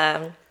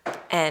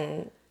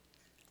 And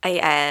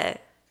I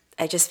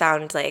just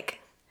found like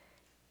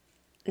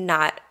I'm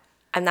not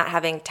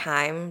having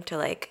time to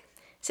like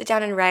sit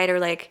down and write, or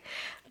like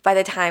by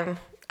the time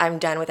I'm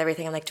done with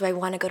everything, I'm like, do I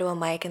want to go to a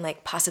mic and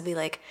like possibly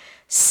like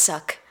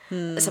suck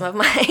some of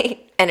my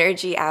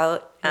energy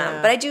out?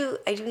 But I do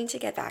need to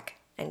get back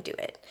and do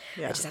it.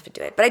 I just have to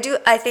do it. But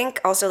I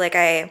think also like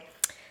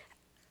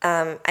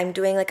I'm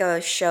doing like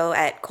a show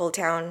at Cold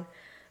Town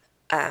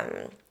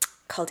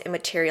called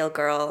Immaterial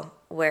Girl,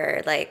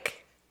 where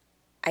like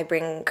I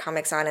bring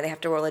comics on and they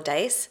have to roll a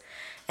dice,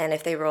 and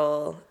if they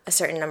roll a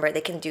certain number,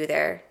 they can do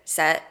their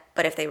set.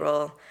 But if they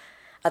roll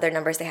other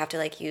numbers, they have to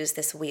like use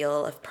this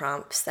wheel of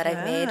prompts that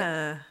I've made.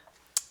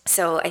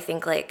 So I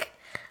think like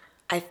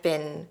I've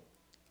been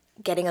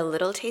getting a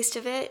little taste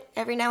of it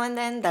every now and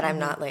then, that I'm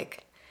not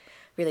like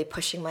really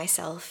pushing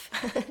myself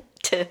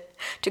to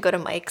go to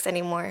mics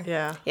anymore.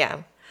 Yeah.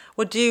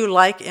 Well, do you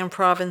like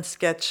improv and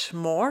sketch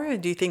more?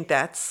 Do you think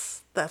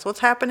that's what's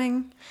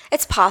happening?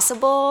 It's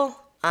possible.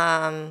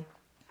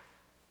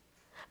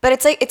 But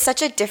it's like, it's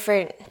such a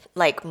different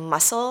like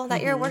muscle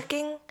that you're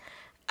working.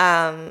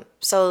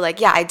 So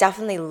like, yeah, I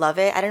definitely love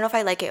it. I don't know if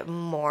I like it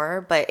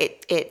more, but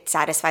it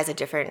satisfies a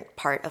different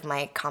part of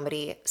my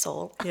comedy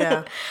soul.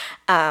 Yeah.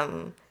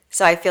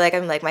 So I feel like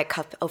I'm like, my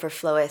cup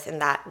overfloweth in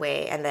that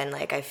way. And then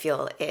like, I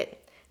feel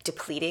it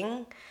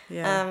depleting,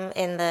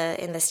 in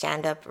the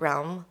stand-up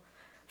realm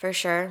for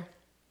sure.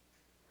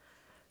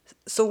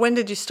 So when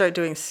did you start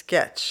doing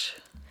sketch?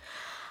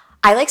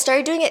 I like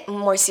started doing it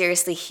more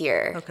seriously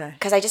here. Okay.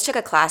 Because I just took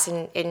a class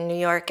in New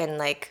York and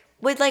like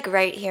would like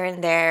write here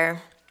and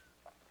there.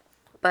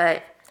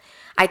 But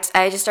I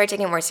just started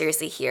taking it more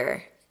seriously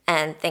here.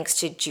 And thanks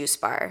to Juice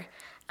Bar,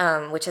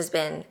 which has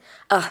been,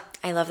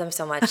 I love them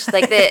so much.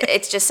 Like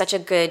it's just such a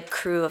good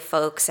crew of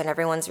folks, and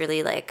everyone's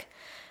really like,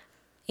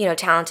 you know,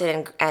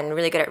 talented and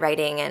really good at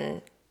writing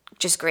and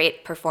just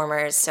great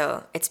performers.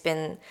 So it's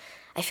been,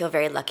 I feel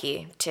very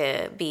lucky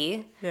to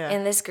be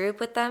in this group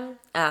with them.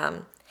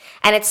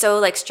 And it's so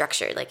like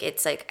structured. Like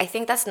it's like, I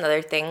think that's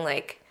another thing.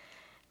 Like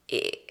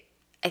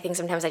I think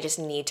sometimes I just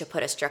need to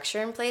put a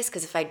structure in place,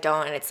 because if I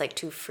don't and it's like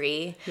too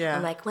free,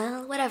 I'm like,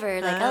 well, whatever.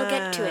 Like I'll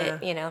get to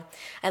it. You know,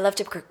 I love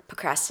to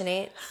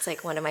procrastinate. It's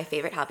like one of my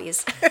favorite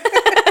hobbies.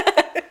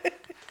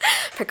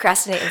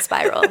 Procrastinate and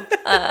spiral.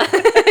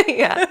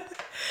 Yeah.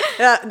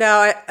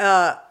 Now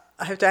I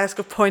have to ask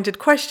a pointed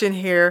question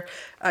here.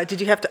 Did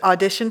you have to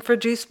audition for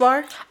Juice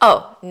Bar?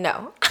 Oh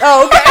no.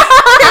 Oh, okay.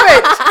 Damn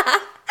it.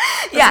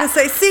 I was gonna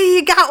say, see,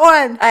 you got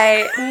one.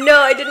 No,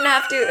 I didn't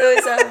have to.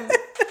 It was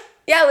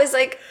it was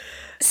like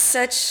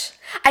such.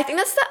 I think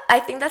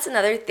that's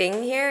another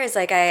thing here is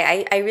like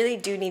I really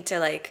do need to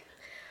like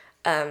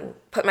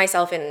put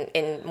myself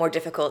in more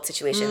difficult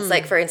situations.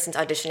 Like for instance,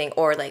 auditioning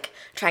or like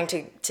trying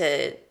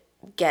to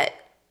get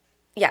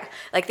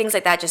like things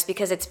like that, just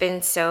because it's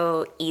been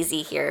so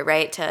easy here,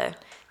 right,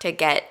 to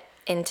get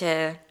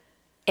into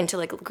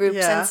like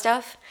groups and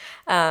stuff.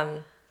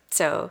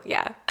 So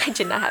yeah, I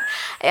did not have.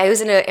 I was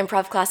in an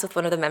improv class with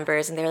one of the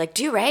members, and they were like,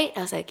 "Do you write?"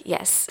 I was like,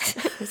 "Yes."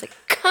 I was like,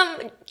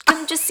 "Come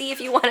just see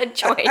if you want to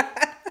join."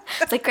 I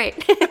was like,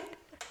 "Great."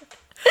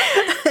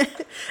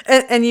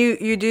 And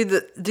you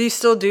do you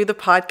still do the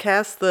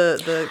podcast,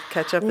 the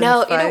catch up?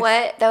 No, you know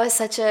what? That was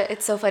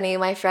it's so funny.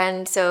 My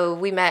friend, so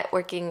we met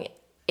working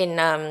in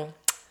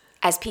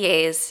as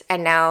PAs,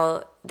 and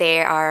now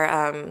they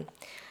are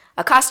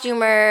a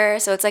costumer.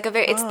 So it's like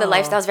the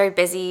lifestyle's very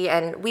busy,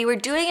 and we were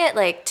doing it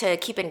like to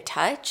keep in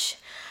touch.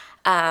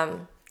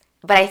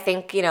 But I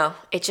think, you know,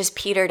 it just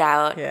petered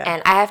out. Yeah.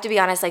 And I have to be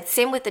honest, like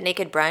same with the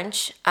Naked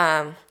Brunch,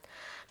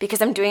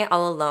 because I'm doing it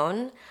all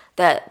alone.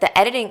 The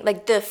editing,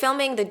 like the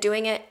filming, the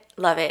doing it,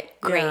 love it,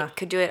 great,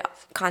 could do it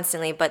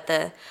constantly. But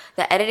the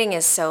editing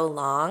is so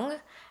long,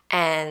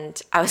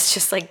 and I was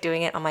just like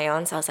doing it on my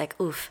own. So I was like,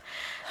 oof,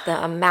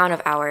 the amount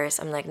of hours,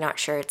 I'm like not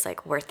sure it's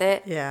like worth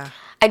it. Yeah.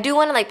 I do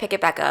want to like pick it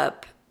back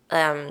up,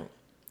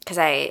 because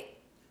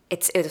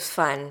it was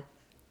fun,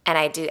 and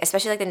I do,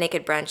 especially like the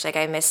Naked Brunch. Like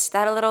I missed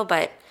that a little,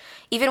 but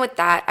even with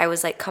that, I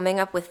was like coming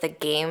up with the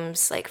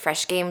games, like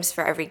fresh games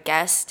for every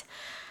guest,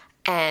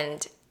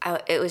 and I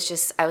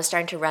was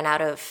starting to run out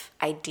of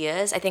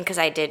ideas. I think because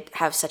I did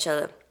have such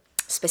a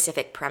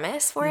specific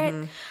premise for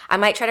it. I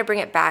might try to bring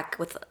it back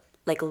with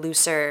like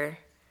looser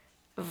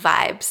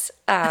vibes,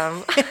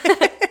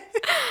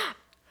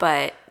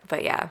 but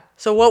yeah.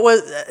 So what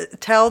was,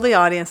 tell the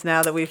audience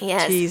now that we've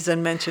teased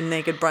and mentioned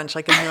Naked Brunch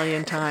like a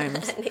million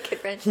times.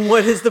 Naked Brunch.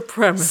 What is the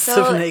premise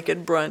of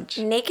Naked Brunch?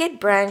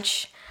 Naked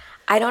Brunch,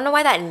 I don't know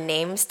why that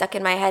name stuck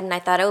in my head, and I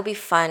thought it would be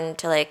fun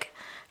to like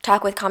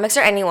talk with comics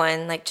or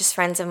anyone, like just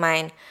friends of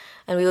mine,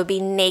 and we would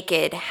be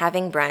naked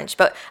having brunch.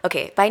 But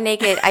okay, by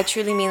naked, I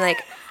truly mean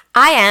like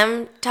I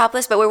am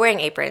topless, but we're wearing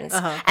aprons.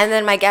 And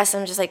then my guests,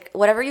 I'm just like,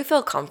 whatever you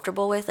feel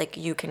comfortable with, like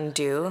you can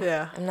do.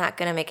 Yeah. I'm not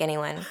going to make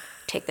anyone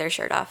take their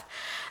shirt off.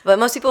 But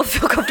most people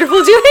feel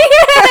comfortable doing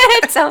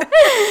it. So,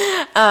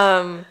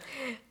 and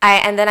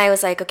then I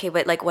was like, okay,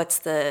 but like, what's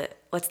the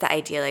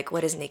idea? Like,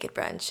 what is Naked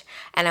Brunch?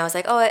 And I was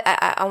like,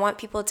 I want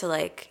people to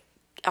like,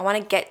 I want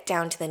to get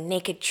down to the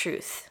naked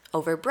truth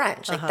over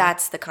brunch. Like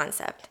that's the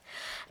concept.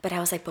 But I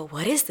was like, but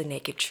what is the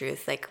naked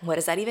truth? Like, what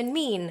does that even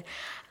mean?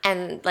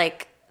 And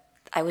like,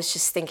 I was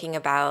just thinking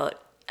about,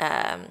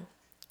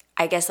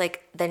 I guess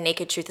like the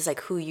naked truth is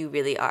like who you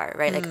really are,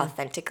 right? Like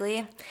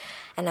authentically.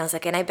 And I was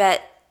like, and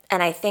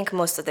I think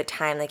most of the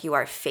time, like you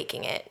are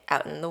faking it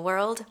out in the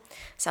world.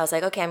 So I was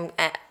like, okay,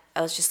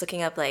 I was just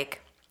looking up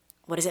like,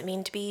 what does it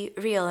mean to be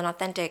real and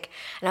authentic?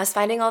 And I was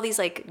finding all these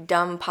like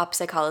dumb pop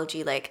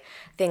psychology, like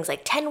things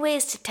like 10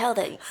 ways to tell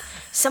that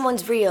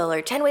someone's real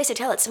or 10 ways to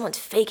tell that someone's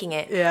faking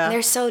it. Yeah. And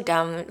they're so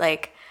dumb.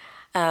 Like,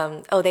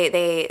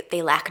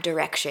 they lack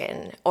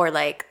direction, or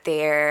like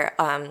they're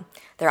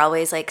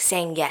always like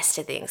saying yes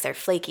to things. They're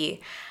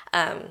flaky.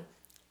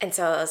 And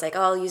so I was like,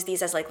 oh, I'll use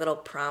these as like little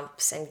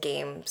prompts and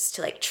games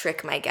to like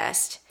trick my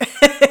guest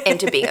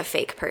into being a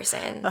fake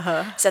person.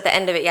 So at the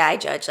end of it, I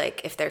judge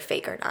like if they're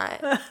fake or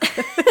not.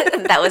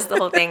 That was the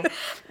whole thing.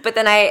 But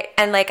then I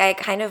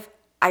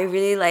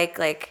really like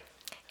the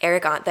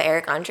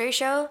Eric Andre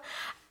show.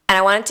 And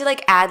I wanted to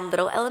like add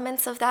little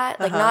elements of that,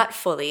 like not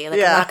fully.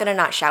 Like I'm not gonna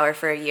not shower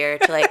for a year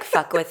to like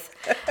fuck with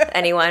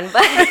anyone,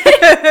 but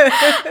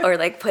or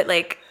like put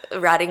like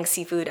rotting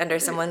seafood under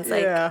someone's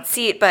like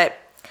seat. But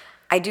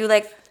I do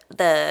like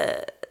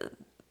the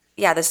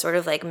sort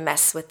of like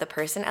mess with the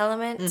person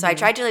element. So I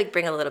tried to like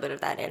bring a little bit of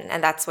that in,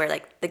 and that's where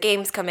like the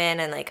games come in,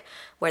 and like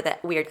where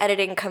that weird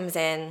editing comes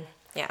in.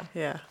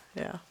 Yeah.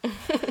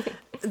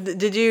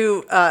 Did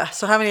you?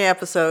 So how many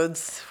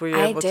episodes were you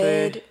able to? I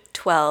did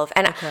 12,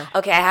 and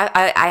okay,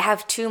 I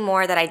have 2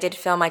 more that I did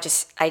film. I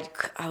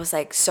was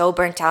like so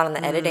burnt out on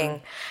the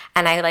editing,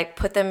 and I like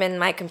put them in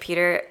my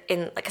computer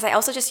because I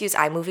also just use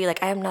iMovie.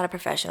 Like I am not a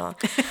professional.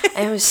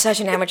 I am such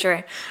an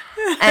amateur,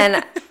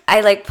 and I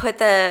like put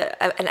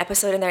an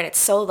episode in there, and it's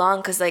so long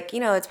because like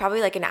it's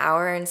probably like an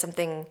hour and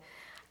something,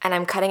 and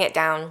I'm cutting it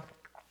down,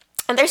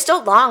 and they're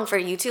still long for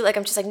YouTube. Like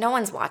I'm just like, no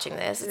one's watching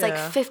this. It's like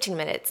 15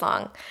 minutes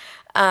long.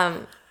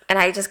 And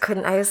I just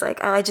couldn't. I was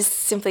like, oh, I just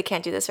simply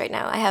can't do this right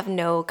now. I have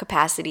no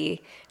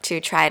capacity to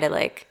try to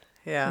like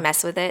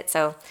mess with it.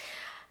 So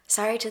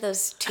sorry to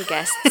those 2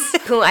 guests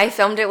who I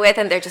filmed it with,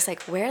 and they're just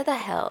like, where the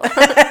hell?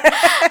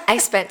 I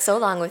spent so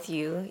long with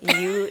you,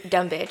 you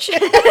dumb bitch.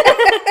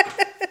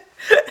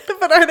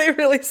 But are they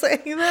really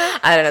saying that?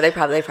 I don't know. They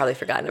probably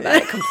forgotten about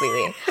it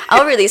completely.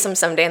 I'll release them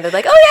someday, and they're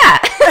like, oh yeah,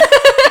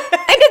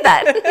 I did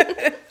that.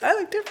 I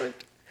look different.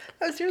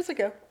 That was years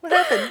ago. What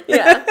happened?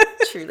 Yeah,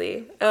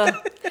 truly.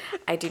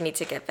 I do need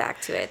to get back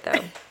to it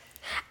though.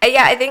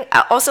 I think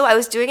also I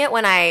was doing it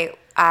when I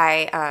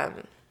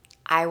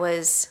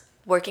was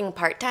working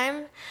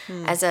part-time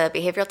as a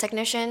behavioral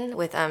technician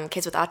with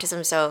kids with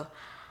autism. So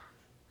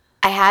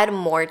I had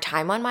more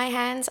time on my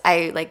hands.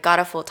 I like got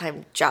a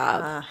full-time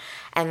job,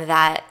 and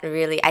that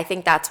really, I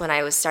think that's when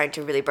I was starting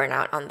to really burn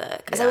out on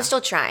because I was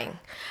still trying.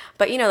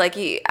 But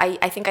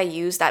I think I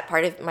used that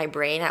part of my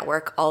brain at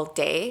work all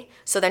day.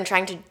 So then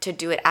trying to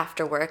do it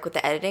after work with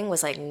the editing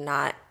was like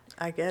not.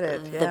 I get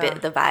it.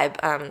 The vibe.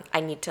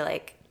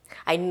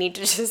 I need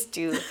to just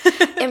do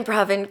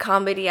improv and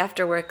comedy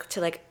after work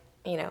to like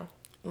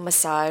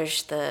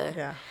massage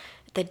the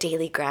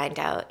daily grind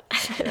out.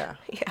 Yeah.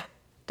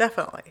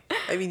 Definitely.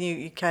 I mean,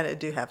 you kind of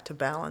do have to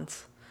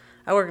balance.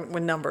 I work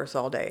with numbers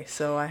all day,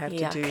 so I have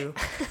to do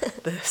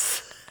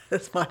this.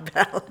 That's my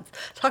balance.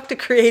 Talk to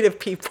creative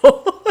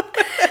people.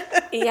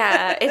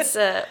 Yeah, it's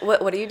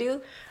what do you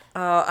do?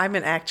 I'm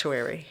an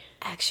actuary.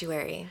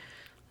 Actuary,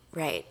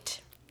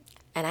 right?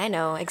 And I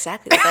know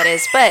exactly what that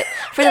is. But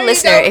for the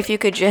listener, if you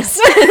could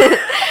just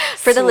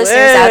for the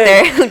listeners out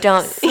there who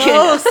don't,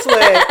 so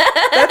slick.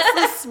 That's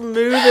the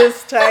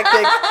smoothest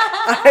tactic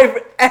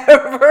I've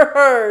ever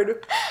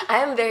heard. I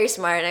am very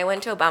smart. I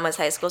went to Obama's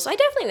high school, so I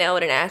definitely know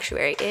what an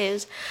actuary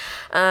is.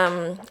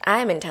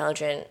 I'm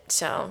intelligent,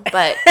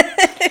 but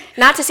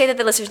not to say that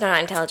the listener's not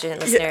intelligent,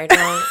 listener.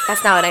 Don't.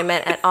 That's not what I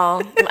meant at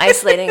all. I'm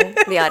isolating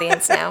the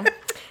audience now.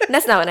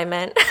 That's not what I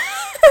meant.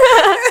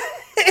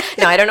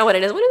 No, I don't know what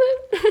it is. What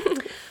is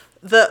it?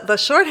 The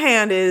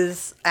shorthand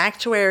is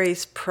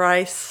actuaries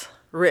price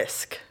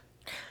risk.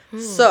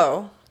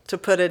 So, to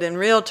put it in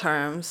real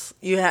terms,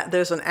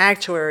 there's an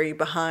actuary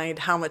behind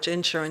how much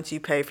insurance you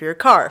pay for your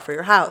car, for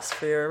your house,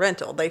 for your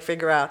rental. They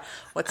figure out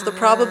what's the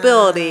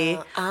probability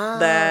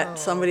that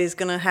somebody's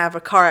going to have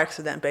a car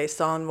accident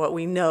based on what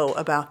we know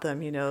about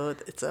them.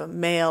 It's a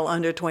male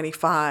under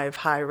 25,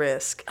 high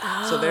risk.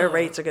 So their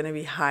rates are going to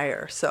be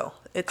higher. So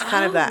it's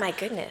kind of that. Oh, my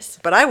goodness.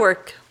 But I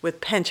work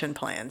with pension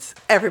plans.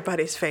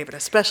 Everybody's favorite,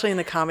 especially in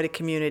the comedy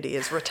community,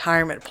 is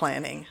retirement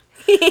planning.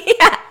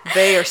 Yeah.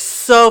 They are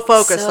so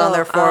focused on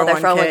their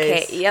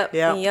 401k. Yep.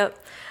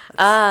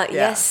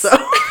 Yes.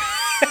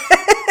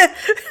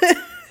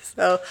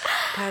 So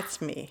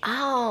that's me.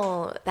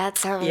 Oh, that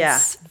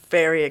sounds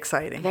very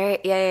exciting. Very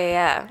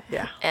yeah.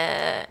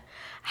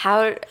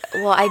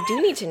 Well, I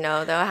do need to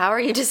know though. How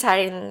are you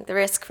deciding the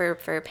risk for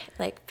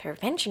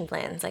pension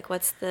plans? Like,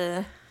 what's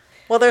the?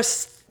 Well,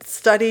 there's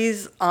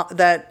studies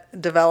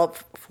that develop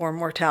for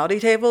mortality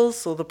tables,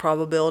 so the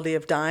probability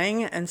of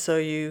dying, and so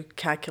you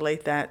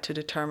calculate that to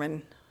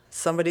determine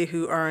somebody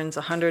who earns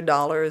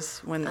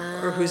 $100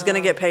 or who's going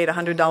to get paid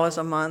 $100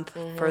 a month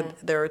for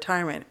their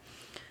retirement,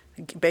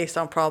 based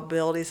on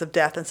probabilities of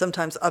death and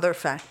sometimes other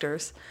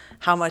factors.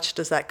 How much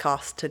does that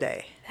cost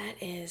today? That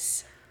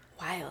is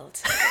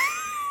wild.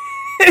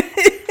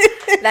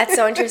 That's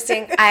so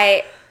interesting.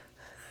 I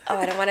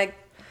don't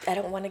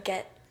want to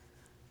get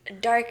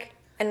dark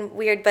and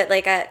weird, but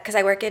like, because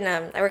I work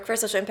for a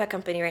social impact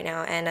company right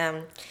now,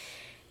 and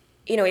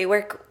we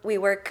work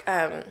with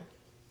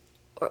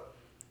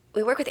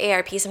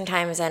AARP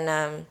sometimes,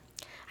 and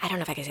I don't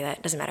know if I can say that.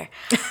 It doesn't matter.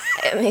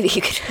 Maybe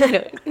you could. I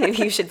don't, maybe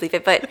you should leave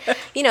it. But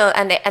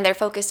and they're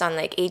focused on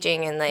like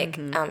aging and like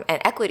and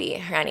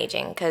equity around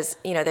aging because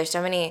there's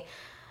so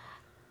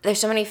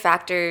many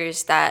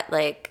factors that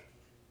like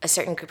a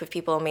certain group of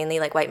people, mainly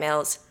like white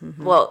males,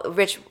 well,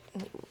 rich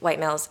white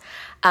males,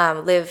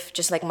 live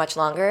just like much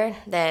longer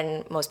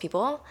than most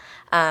people,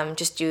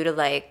 just due to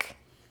like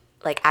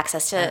better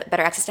access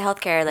to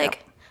healthcare,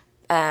 like.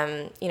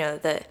 And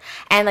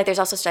like there's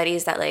also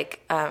studies that like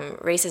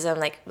racism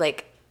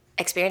like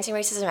experiencing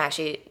racism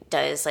actually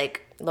does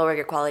like lower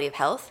your quality of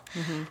health,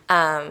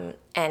 and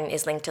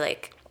is linked to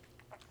like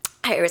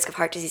higher risk of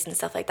heart disease and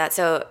stuff like that.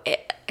 So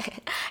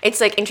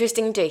it's like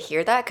interesting to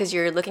hear that because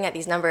you're looking at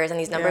these numbers and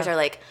these numbers are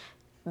like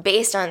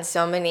based on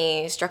so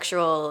many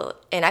structural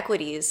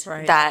inequities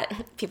that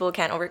people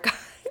can't overcome.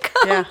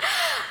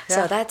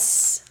 So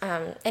that's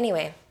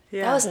anyway.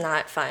 That was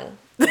not fun.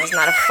 It was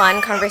not a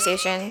fun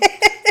conversation,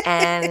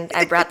 and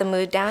I brought the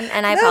mood down,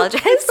 and I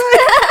apologize.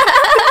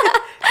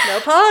 No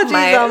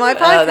apologies on my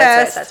podcast. Oh,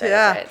 that's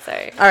right.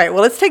 Sorry. All right,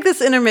 well, let's take this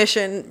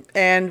intermission,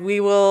 and we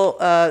will.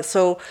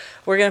 So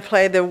we're gonna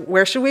play the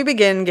 "Where Should We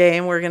Begin"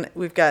 game.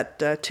 We've got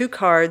 2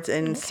 cards,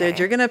 and Sid,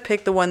 you're gonna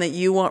pick the one that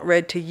you want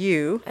read to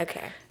you.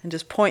 Okay. And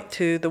just point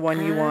to the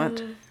one you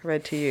want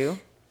read to you.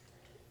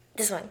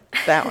 This one.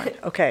 That one.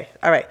 Okay.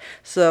 All right.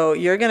 So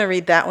you're going to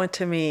read that one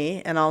to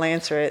me, and I'll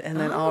answer it, and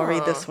then I'll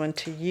read this one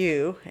to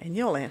you, and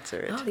you'll answer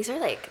it. Oh,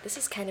 this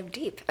is kind of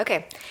deep.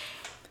 Okay.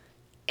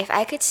 If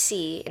I could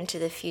see into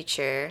the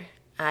future,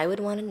 I would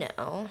want to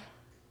know.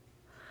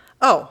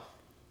 Oh,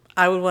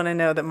 I would want to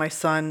know that my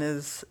son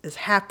is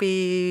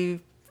happy,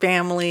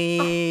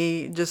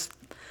 family, just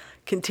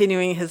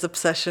continuing his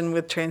obsession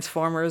with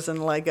Transformers and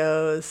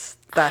Legos.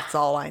 That's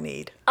all I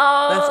need.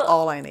 Oh, that's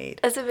all I need.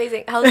 That's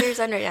amazing. How old is your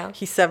son right now?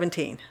 He's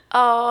 17.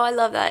 Oh, I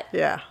love that.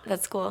 Yeah.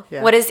 That's cool.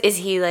 Yeah. What is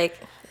he like?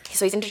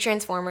 So he's into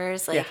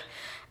Transformers, like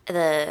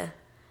the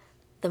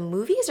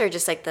movies or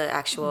just like the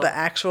actual?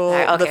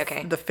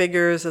 The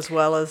figures as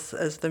well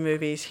as the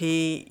movies.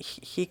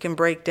 He can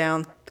break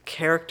down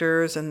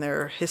characters and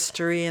their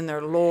history and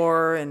their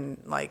lore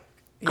and like.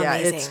 Yeah,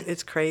 amazing.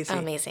 It's crazy.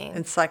 Amazing.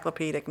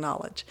 Encyclopedic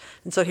knowledge.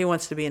 And so he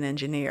wants to be an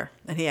engineer,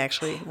 and he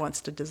actually wants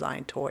to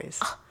design toys.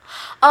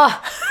 Oh,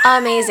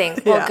 amazing.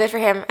 Well, good for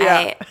him.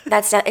 Yeah.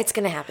 It's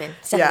going to happen.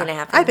 It's definitely going to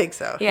happen. I think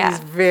so. Yeah. He's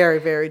very,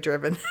 very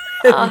driven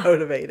and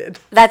motivated.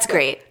 That's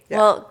great. Yeah.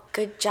 Well,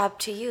 good job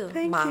to you,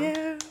 Thank Mom.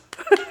 you.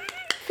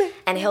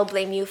 And he'll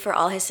blame you for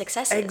all his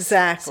successes.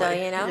 Exactly.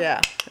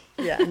 So,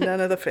 Yeah, none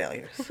of the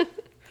failures.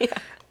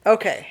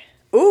 Okay.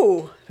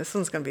 Ooh, this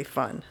one's going to be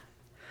fun.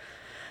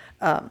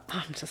 I'm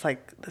just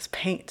like, this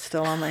paint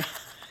still on my...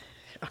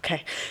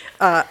 Okay.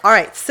 All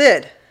right,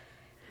 Sid.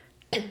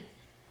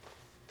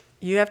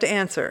 You have to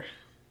answer.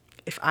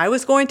 If I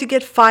was going to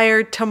get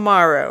fired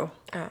tomorrow,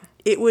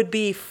 it would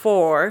be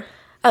for...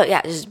 Oh,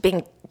 yeah, just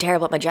being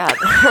terrible at my job.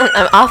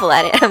 I'm awful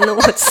at it. I'm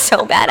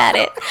so bad at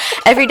it.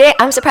 Every day,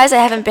 I'm surprised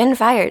I haven't been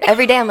fired.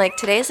 Every day, I'm like,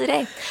 today's the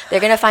day. They're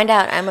going to find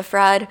out I'm a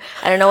fraud.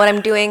 I don't know what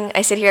I'm doing.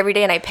 I sit here every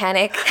day and I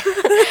panic.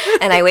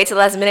 And I wait till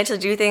the last minute to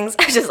do things.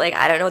 I'm just like,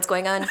 I don't know what's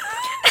going on.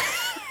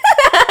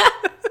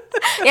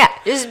 Yeah,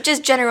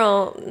 just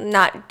general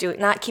not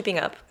keeping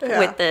up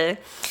with the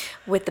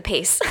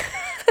pace.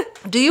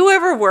 Do you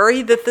ever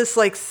worry that this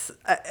like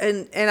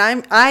and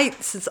I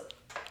since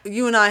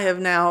you and I have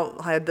now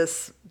had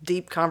this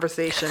deep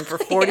conversation for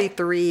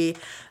 43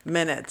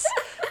 minutes,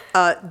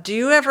 do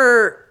you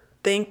ever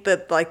think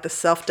that like the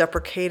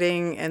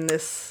self-deprecating and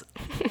this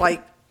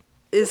like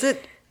is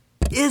it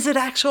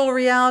actual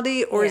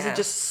reality or is it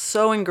just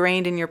so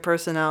ingrained in your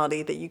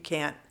personality that you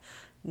can't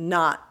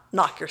not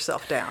knock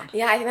yourself down?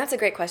 Yeah, I think that's a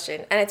great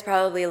question. And it's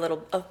probably a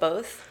little of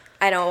both.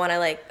 I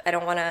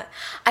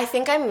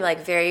think I'm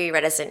like very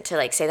reticent to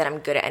like say that I'm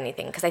good at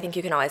anything because I think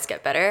you can always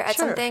get better at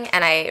something.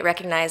 And I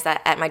recognize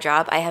that at my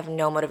job, I have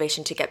no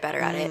motivation to get better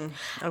at it.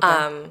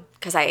 Okay.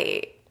 Because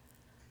like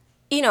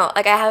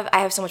I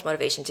have so much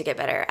motivation to get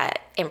better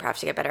at improv,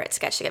 to get better at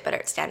sketch, to get better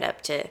at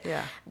stand-up, to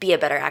be a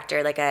better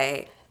actor. Like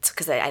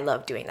because I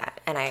love doing that.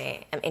 And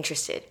I am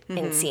interested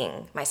in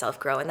seeing myself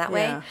grow in that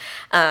way.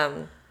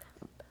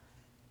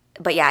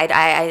 But yeah,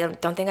 I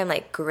don't think I'm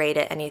like great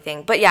at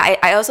anything. But yeah,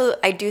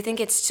 I do think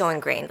it's so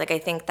ingrained. Like I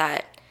think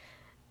that,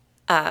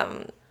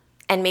 and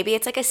maybe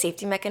it's like a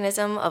safety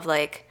mechanism of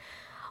like,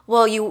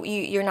 well,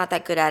 you're not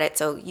that good at it,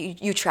 so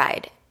you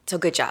tried, so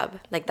good job.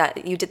 Like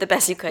that, you did the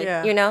best you could,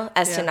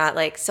 to not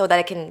like so that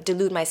I can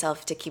delude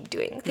myself to keep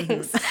doing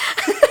things.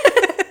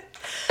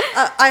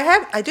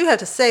 I do have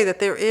to say that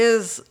there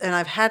is, and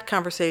I've had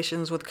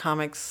conversations with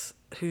comics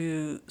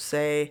who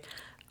say,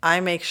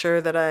 I make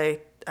sure that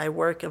I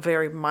work a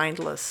very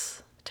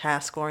mindless,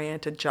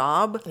 task-oriented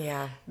job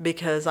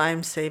because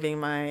I'm saving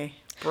my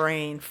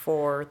brain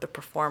for the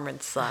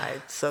performance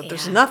side. So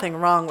there's nothing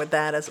wrong with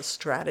that as a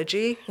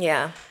strategy.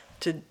 Yeah.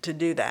 To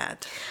do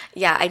that.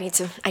 Yeah, I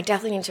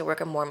definitely need to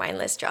work a more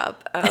mindless job.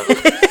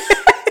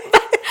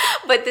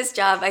 But this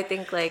job, I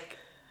think like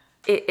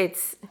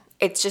it's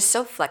just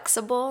so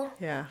flexible.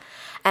 Yeah.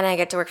 And I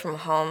get to work from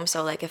home,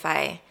 so like if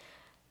I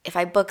if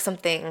I book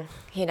something,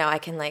 you know, I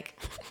can like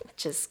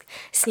just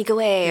sneak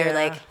away or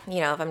like,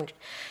 you know,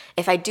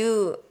 if I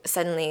do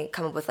suddenly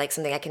come up with like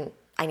something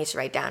I need to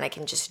write down, I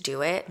can just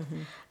do it.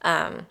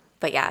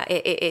 But yeah,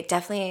 it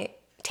definitely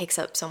takes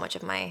up so much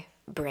of my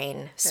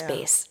brain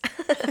space.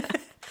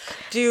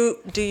 Do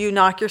you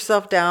knock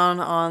yourself down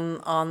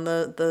on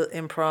the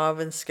improv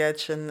and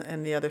sketch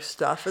and the other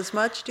stuff as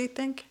much, do you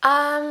think?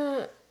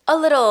 A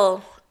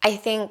little, I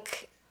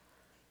think.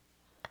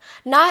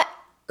 Not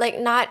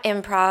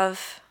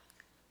improv,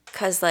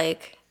 because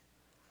like,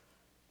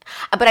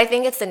 but I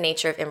think it's the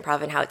nature of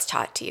improv and how it's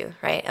taught to you,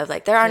 right? Of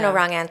like, there are no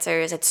wrong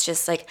answers. It's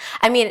just like,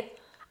 I mean,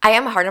 I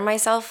am hard on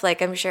myself.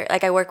 Like, I'm sure,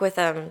 like I work with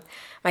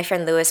my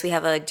friend Lewis. We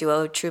have a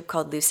duo troupe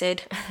called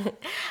Lucid,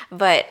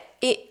 but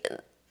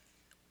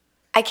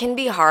I can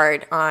be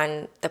hard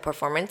on the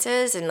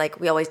performances, and like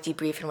we always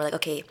debrief and we're like,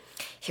 okay,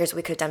 here's what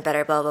we could have done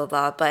better, blah blah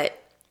blah. But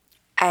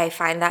I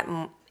find that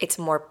it's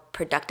more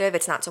productive.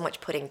 It's not so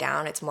much putting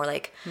down. It's more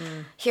like,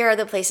 here are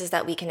the places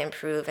that we can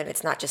improve, and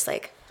it's not just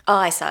like, oh,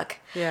 I suck.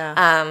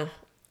 Yeah.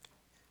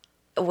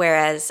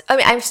 Whereas, I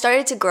mean, I've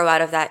started to grow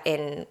out of that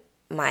in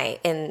my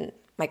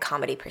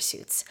comedy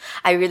pursuits.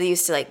 I really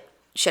used to like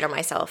shit on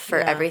myself for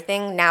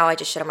everything. Now I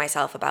just shit on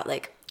myself about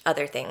like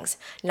other things,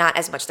 not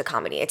as much the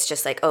comedy. It's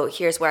just like, oh,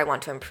 here's where I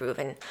want to improve,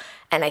 and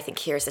I think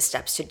here's the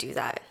steps to do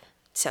that.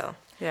 So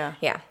yeah.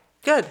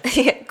 Good.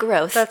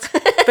 Growth. That's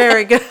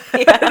very good.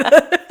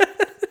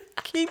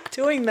 Keep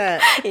doing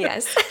that.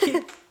 Yes.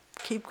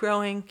 Keep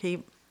growing.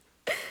 Keep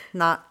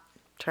not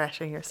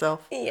trashing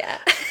yourself. Yeah.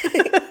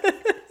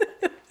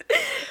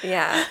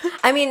 Yeah.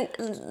 I mean,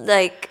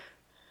 like,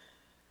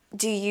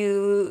 do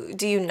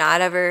you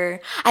not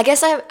ever? I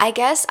guess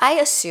I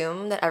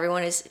assume that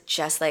everyone is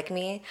just like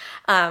me,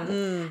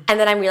 and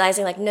then I'm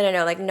realizing like no,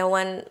 like no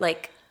one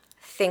like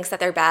thinks that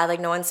they're bad. Like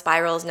no one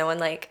spirals. No one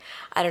like,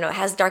 I don't know,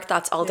 has dark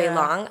thoughts all day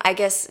long. I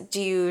guess,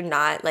 do you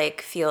not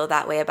like feel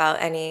that way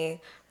about any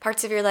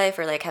parts of your life,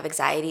 or like have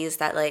anxieties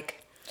that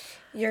like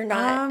you're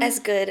not as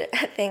good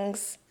at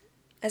things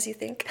as you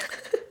think?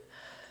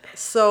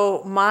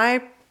 So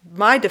my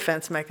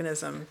defense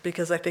mechanism,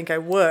 because I think I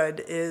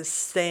would, is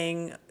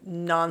staying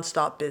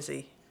nonstop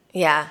busy.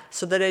 Yeah.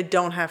 So that I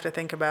don't have to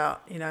think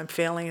about, you know, I'm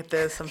failing at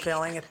this, I'm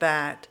failing at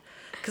that.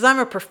 Because I'm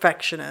a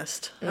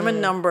perfectionist. I'm a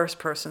numbers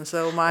person.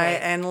 So my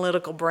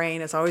analytical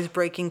brain is always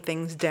breaking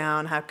things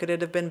down. How could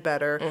it have been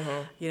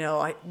better? You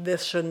know,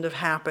 this shouldn't have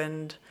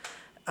happened.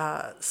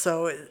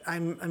 So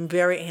I'm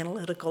very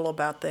analytical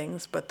about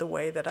things. But the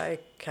way that I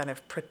kind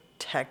of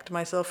protect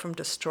myself from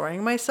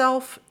destroying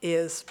myself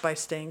is by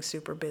staying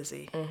super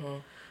busy.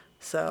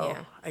 So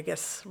I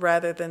guess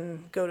rather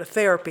than go to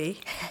therapy,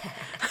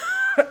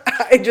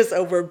 I just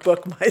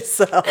overbook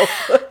myself.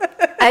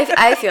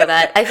 I feel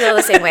that. I feel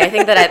the same way. I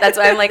think that's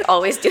why I'm like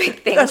always doing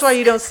things. That's why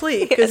you don't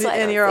sleep,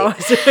 and you're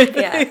always doing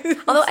things.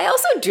 Although I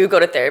also do go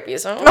to therapy,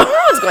 so I don't know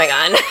what's going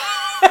on.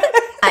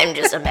 I'm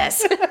just a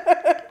mess.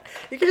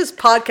 You could just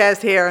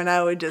podcast here, and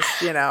I would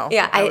just, you know.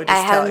 Yeah, I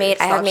have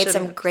made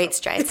some great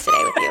strides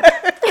today with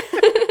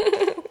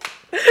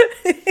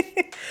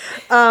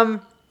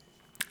you.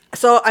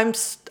 So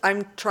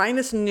I'm trying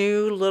this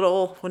new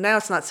little, well, now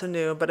it's not so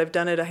new, but I've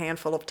done it a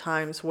handful of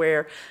times,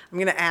 where I'm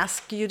going to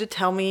ask you to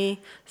tell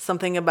me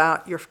something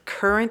about your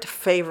current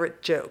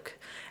favorite joke.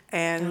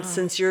 And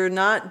since you're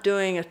not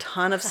doing a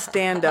ton of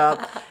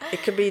stand-up,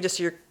 it could be just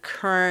your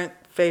current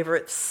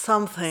favorite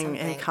something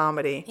in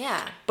comedy.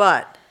 Yeah.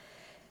 But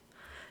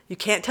you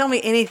can't tell me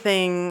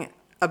anything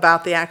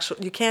about the actual,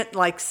 you can't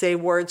like say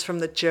words from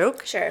the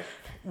joke. Sure.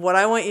 What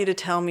I want you to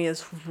tell me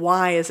is,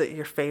 why is it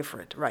your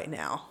favorite right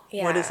now?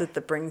 Yeah. What is it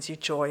that brings you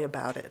joy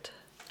about it?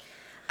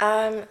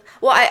 Well,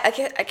 I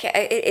can't,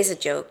 it is a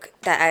joke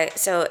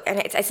that and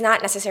it's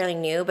not necessarily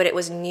new, but it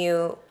was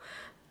new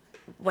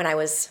when I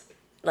was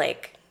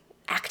like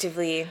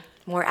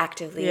more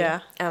actively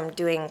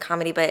doing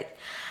comedy. But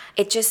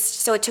it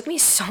took me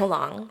so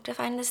long to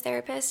find this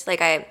therapist.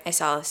 Like I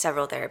saw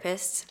several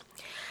therapists,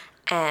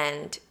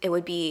 and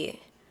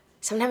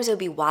sometimes it would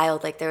be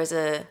wild. Like there was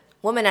a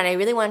woman, and I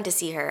really wanted to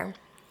see her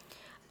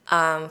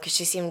because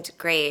she seemed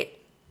great.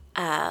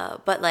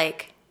 But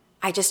like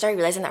I just started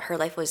realizing that her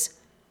life was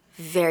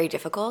very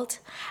difficult,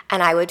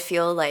 and I would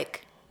feel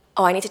like,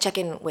 oh, I need to check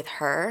in with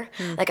her.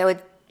 Like I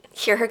would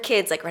hear her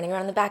kids like running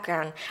around in the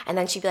background, and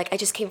then she'd be like, I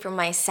just came from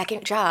my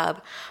second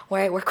job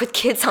where I work with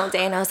kids all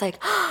day, and I was like,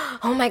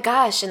 oh my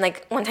gosh. And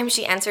like one time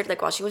she answered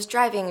like while she was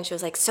driving, and she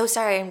was like, so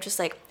sorry, I'm just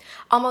like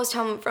almost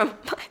home from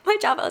my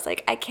job. I was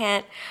like, I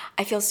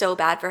feel so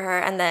bad for her.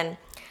 And then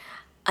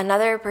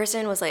another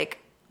person was like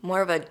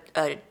more of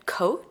a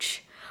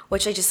coach,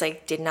 which I just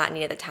like did not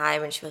need at the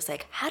time. And she was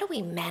like, how do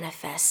we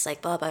manifest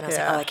like blah blah? And I was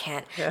like, oh, I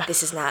can't.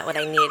 This is not what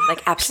I need.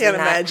 Like absolutely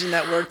not. Can't imagine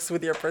that works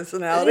with your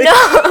personality. No.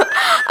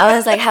 I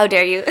was like, how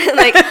dare you?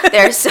 Like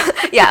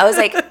I was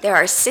like, there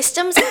are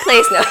systems in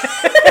place. No.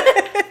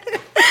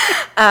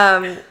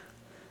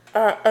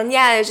 And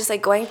yeah, I was just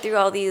like going through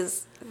all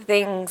these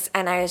things,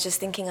 and I was just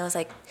thinking, I was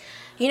like,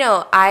 you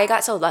know, I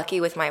got so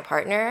lucky with my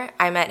partner.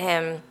 I met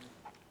him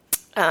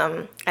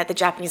at the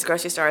Japanese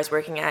grocery store I was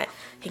working at.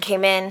 He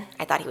came in.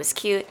 I thought he was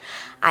cute.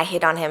 I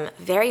hit on him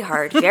very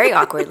hard, very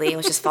awkwardly. I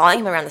was just following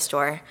him around the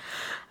store.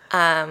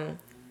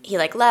 He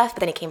like left,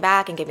 but then he came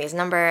back and gave me his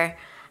number.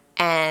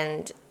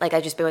 And like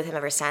I've just been with him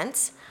ever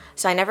since.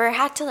 So I never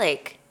had to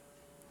like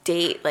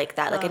date like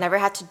that. Like I never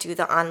had to do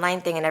the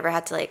online thing. I never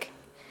had to like,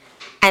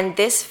 and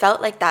this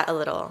felt like that a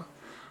little,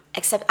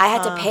 except I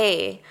had to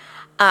pay.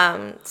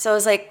 So it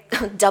was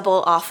like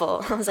double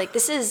awful. I was like,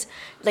 this is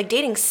like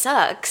dating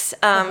sucks.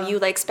 You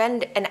like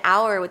spend an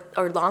hour with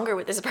or longer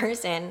with this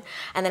person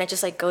and then it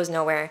just like goes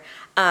nowhere.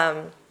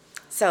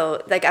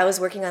 So like I was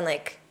working on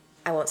like,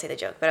 I won't say the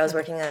joke, but I was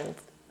working on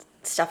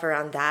stuff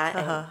around that.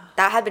 And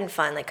that had been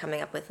fun, like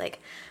coming up with like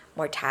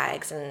more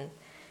tags and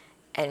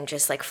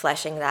just like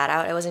fleshing that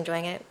out. I was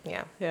enjoying it.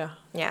 Yeah. Yeah.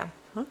 Yeah.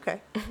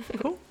 Okay.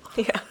 Cool.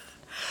 Yeah.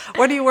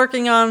 What are you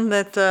working on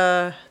that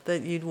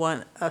that you'd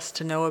want us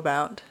to know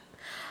about?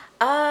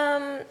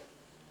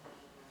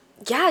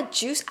 Yeah,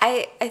 Juice.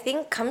 I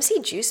think come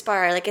see Juice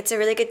Bar. Like it's a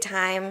really good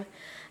time.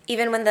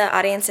 Even when the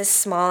audience is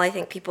small, I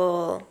think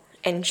people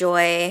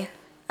enjoy.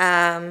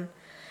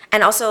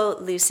 And also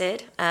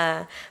Lucid.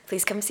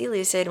 Please come see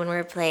Lucid when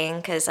we're playing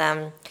because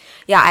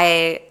yeah,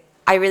 I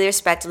really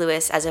respect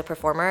Lewis as a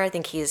performer. I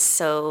think he's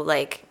so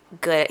like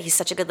good. He's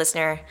such a good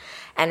listener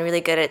and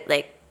really good at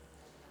like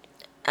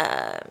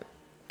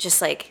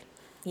just like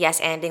yes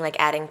anding, like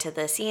adding to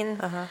the scene.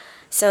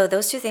 So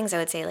those two things I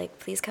would say, like,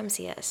 please come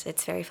see us.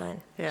 It's very fun.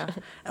 Yeah.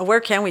 And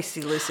where can we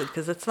see Lucid?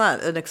 Because it's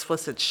not an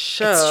explicit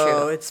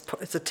show. It's true.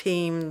 It's a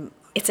team.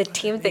 It's a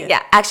team thing.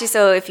 Yeah. Actually,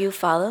 so if you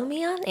follow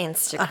me on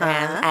Instagram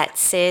at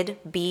Sid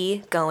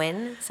B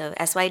Goin, so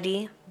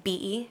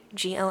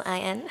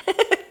SYDBEGOIN.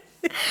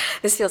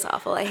 This feels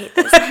awful. I hate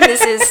this.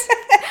 This is,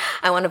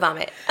 I want to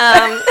vomit.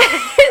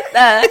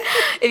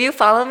 If you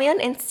follow me on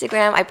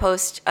Instagram, I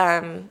post,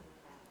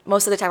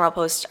 most of the time I'll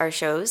post our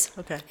shows.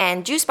 Okay.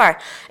 And Juice Bar.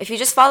 If you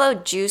just follow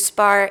Juice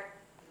Bar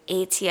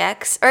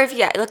ATX, or if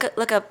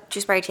look up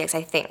Juice Bar ATX,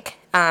 I think.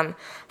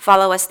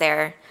 Follow us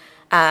there.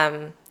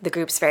 The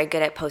group's very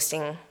good at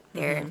posting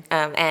there.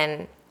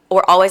 And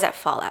we're always at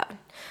Fallout.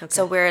 Okay.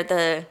 So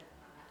we're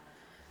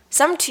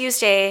some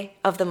Tuesday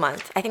of the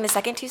month. I think the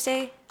second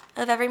Tuesday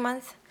of every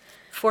month.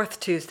 Fourth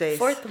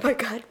Tuesdays. Oh my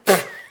God.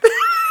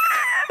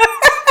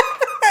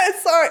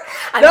 Sorry.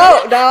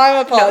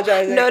 I'm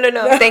apologizing. No.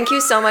 Thank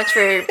you so much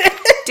for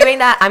doing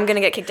that. I'm gonna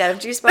get kicked out of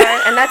Juice Bar,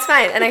 and that's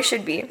fine. And I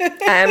should be.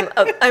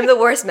 I'm the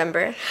worst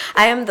member.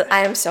 I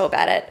am so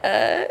bad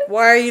at.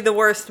 Why are you the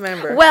worst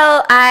member?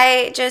 Well,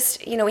 I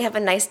just we have a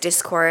nice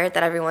Discord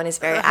that everyone is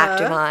very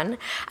active on.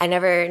 I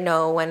never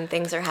know when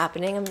things are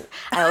happening.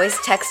 I always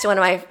text one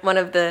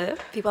of the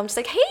people. I'm just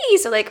like, hey,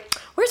 so like,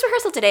 where's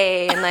rehearsal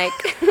today? And like,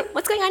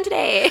 what's going on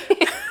today?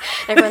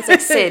 And everyone's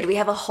like, Sid, we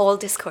have a whole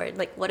Discord.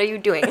 Like, what are you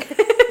doing?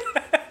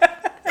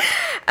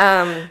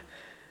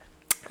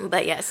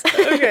 But yes.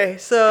 Okay,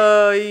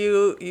 so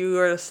you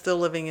are still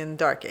living in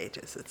dark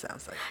ages, it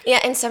sounds like.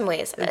 Yeah, in some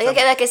ways. Like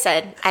I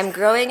said, I'm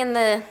growing in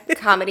the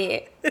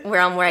comedy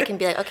realm where I can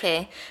be like,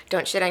 okay,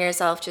 don't shit on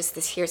yourself, just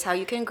here's how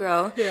you can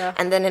grow. Yeah.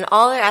 And then in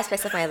all other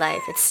aspects of my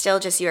life, it's still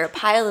just you're a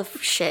pile of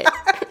shit.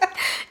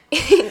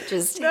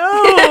 Just no.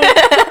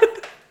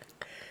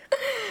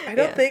 I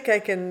don't think I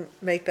can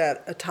make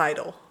that a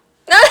title.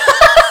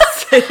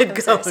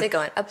 Say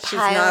Goin. She's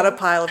not a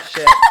pile of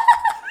shit.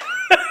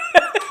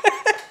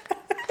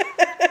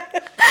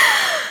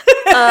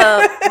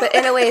 But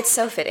in a way, it's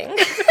so fitting.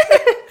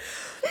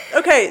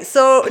 Okay,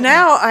 so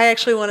now I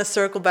actually want to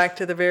circle back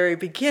to the very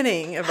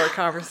beginning of our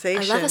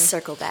conversation. I love a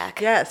circle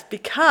back. Yes,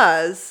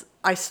 because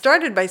I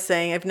started by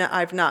saying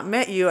I've not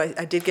met you.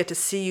 I did get to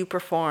see you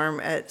perform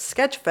at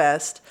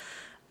Sketchfest,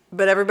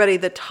 but everybody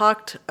that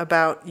talked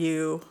about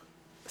you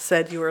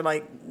said you were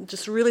like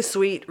just really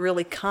sweet,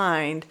 really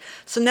kind.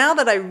 So now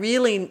that I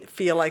really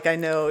feel like I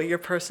know your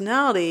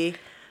personality,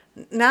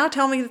 now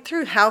tell me the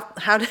truth. How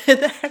did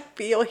that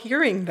feel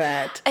hearing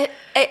that?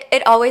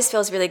 It always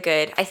feels really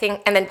good. I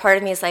think, and then part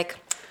of me is like,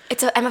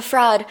 I'm a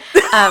fraud.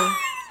 But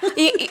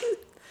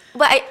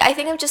I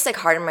think I'm just like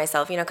hard on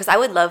myself, because I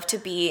would love to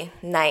be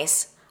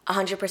nice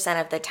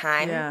 100% of the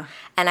time. Yeah.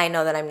 And I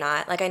know that I'm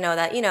not. Like I know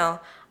that,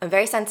 I'm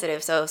very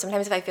sensitive. So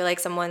sometimes if I feel like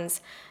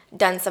someone's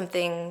done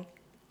something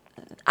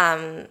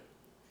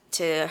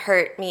to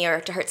hurt me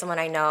or to hurt someone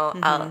I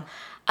know,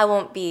 I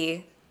won't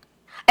be.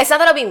 It's not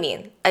that I'll be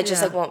mean. I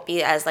just like won't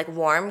be as like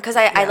warm because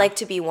I like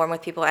to be warm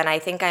with people, and I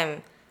think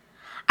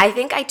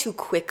I too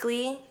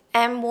quickly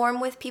am warm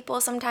with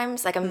people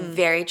sometimes. Like I'm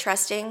very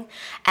trusting,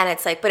 and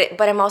it's like,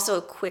 but I'm also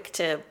quick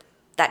to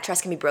that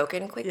trust can be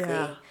broken quickly.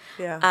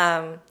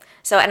 Yeah.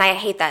 So and I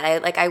hate that.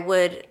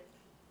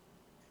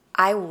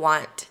 I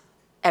want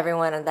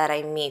everyone that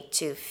I meet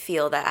to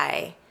feel that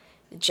I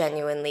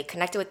genuinely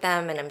connected with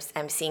them and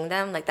I'm seeing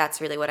them. Like that's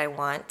really what I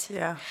want.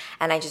 Yeah.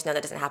 And I just know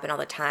that doesn't happen all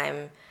the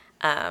time.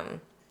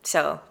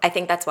 So I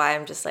think that's why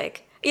I'm just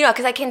like,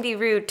 because I can be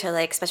rude to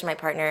like, especially my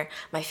partner,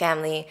 my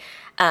family,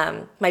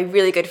 my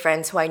really good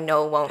friends who I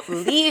know won't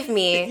leave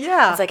me.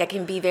 Yeah. It's like I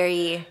can be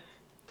very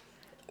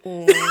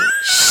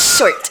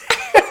short.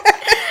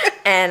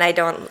 And I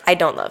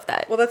don't love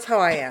that. Well, that's how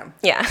I am.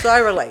 Yeah. So I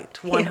relate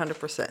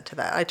 100% to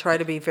that. I try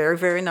to be very,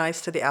 very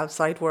nice to the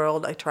outside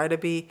world. I try to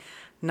be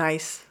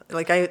nice.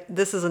 Like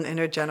this is an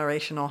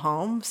intergenerational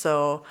home,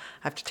 so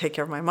I have to take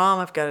care of my mom.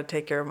 I've got to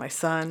take care of my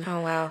son.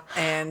 Oh, wow.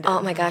 And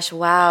oh my gosh,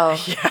 wow.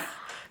 yeah.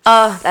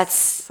 Oh, that's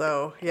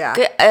So yeah,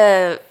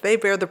 good. they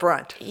bear the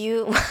brunt.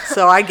 You.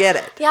 So I get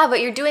it. Yeah,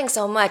 but you're doing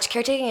so much.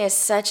 Caretaking is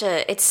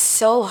it's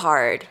so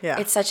hard. Yeah.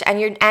 It's such,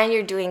 and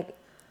you're doing,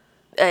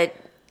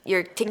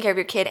 you're taking care of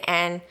your kid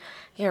and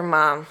your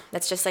mom.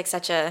 That's just like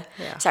such a,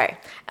 Yeah. sorry.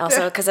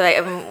 Also, because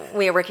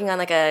we are working on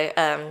like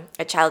a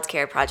child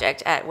care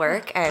project at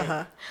work,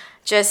 and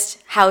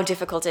just how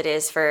difficult it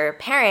is for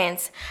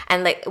parents,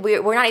 and like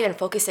we're not even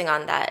focusing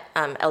on that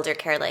elder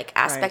care like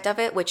aspect Right. of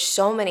it, which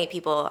so many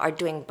people are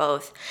doing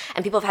both,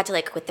 and people have had to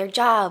like quit their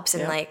jobs,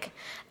 and Yeah. like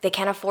they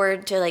can't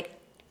afford to like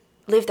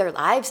live their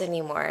lives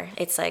anymore.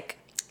 It's like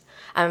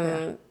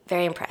I'm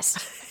very impressed,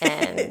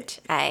 and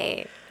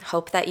I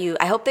hope that you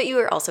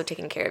are also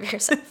taking care of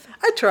yourself.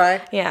 I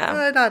try.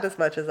 Yeah. Not as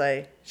much as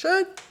I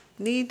should,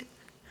 need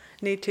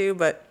to,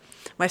 but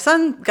my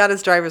son got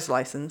his driver's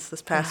license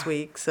this past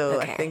week, so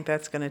Okay. I think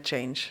that's going to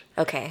change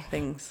Okay.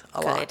 things a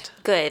Good. lot.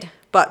 Good.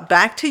 But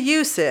back to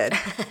you, Sid.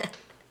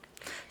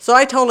 So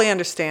I totally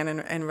understand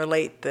and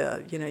relate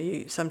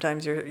you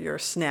sometimes you're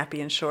snappy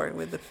and short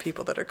with the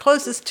people that are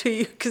closest to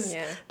you because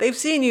Yeah. they've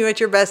seen you at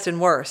your best and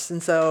worst,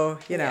 and so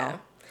Yeah.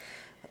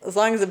 as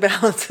long as it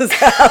balances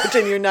out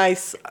and you're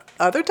nice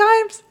other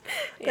times,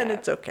 then Yeah.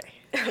 it's okay.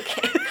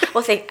 Okay.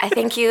 Well, I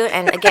thank you,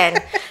 and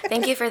again,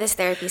 thank you for this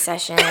therapy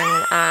session.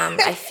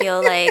 I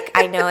feel like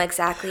I know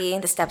exactly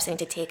the steps I need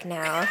to take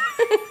now.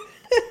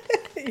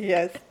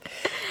 Yes.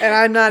 And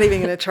I'm not even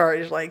going to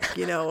charge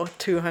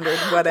 200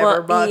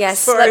 whatever bucks.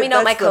 Yes. for Let it. me know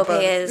what my That's the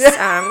copay bonus. is.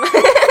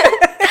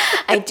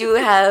 I do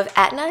have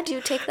Aetna. Do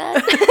you take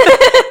that?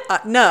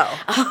 No.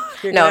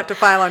 You're going no. to have to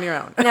file on your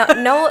own.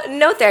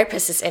 No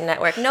therapist is in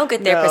network. No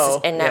good therapist is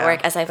in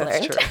network, yeah, as I've that's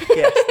learned. True.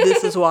 Yes.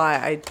 This is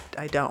why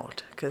I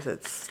don't, because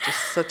it's just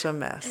such a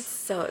mess.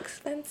 So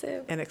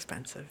expensive.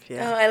 Inexpensive. Oh,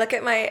 Yeah. I look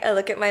at my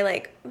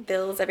like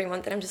bills every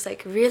month, and I'm just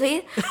like,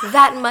 really,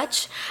 that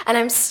much, and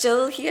I'm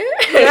still here,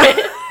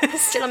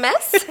 still a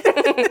mess.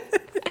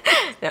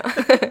 No.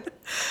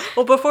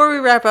 Well, before we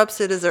wrap up,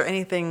 Sid, is there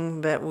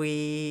anything that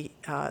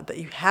that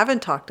you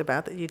haven't talked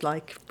about that you'd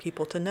like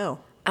people to know?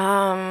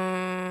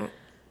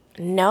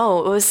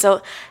 No, it was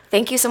so.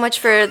 Thank you so much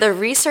for the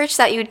research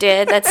that you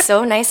did. That's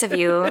so nice of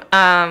you.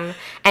 And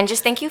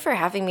just thank you for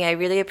having me. I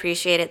really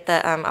appreciated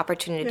the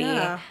opportunity.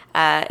 Yeah.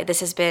 This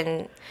has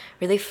been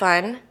really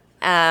fun.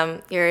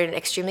 You're an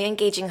extremely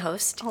engaging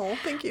host. Oh,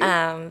 thank you.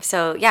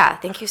 So yeah,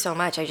 thank you so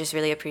much. I just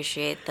really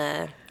appreciate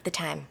the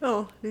time.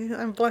 Oh,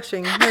 I'm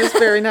blushing. That was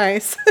very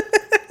nice.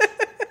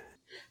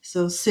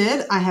 So,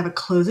 Sid, I have a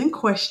closing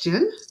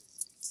question.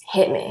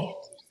 Hit me.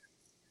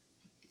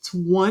 It's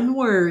one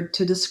word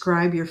to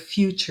describe your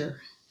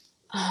future.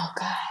 Oh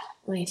God,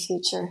 my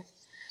future.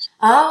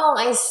 Oh,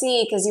 I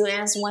see. Because you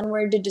asked one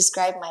word to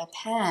describe my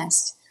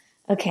past.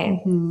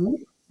 Okay. Mm-hmm.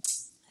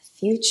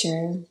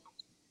 Future.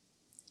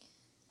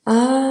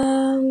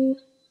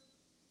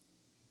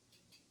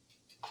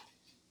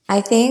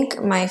 I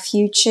think my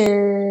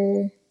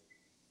future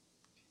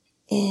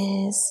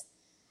is,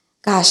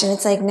 gosh, and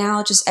it's like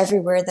now just every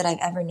word that I've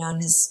ever known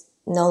is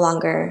no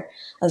longer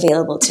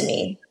available to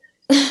me.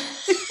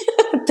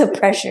 The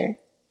pressure.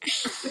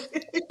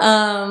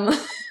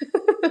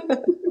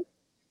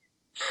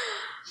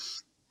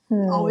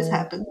 Always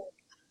happens.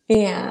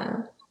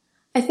 Yeah.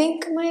 I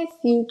think my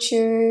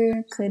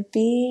future could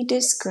be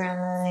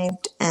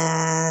described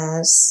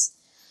as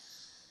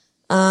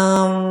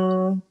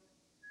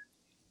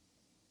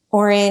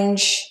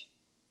orange,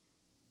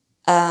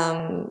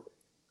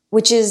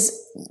 which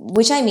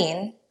I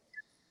mean,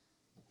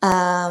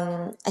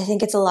 I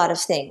think it's a lot of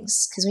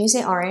things. Because when you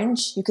say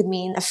orange, you could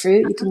mean a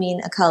fruit, you could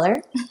mean a color,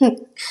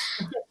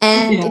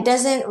 and it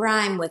doesn't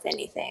rhyme with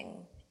anything.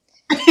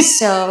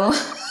 So,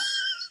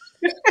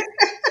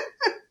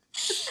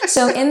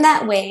 so in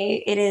that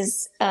way, it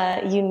is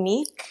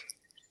unique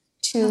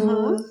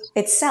to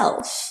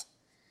itself.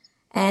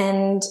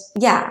 And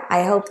yeah,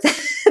 I hope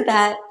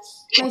that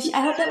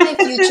my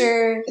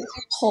future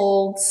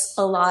holds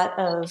a lot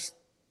of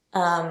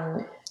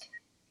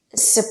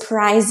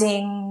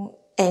surprising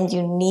and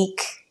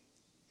unique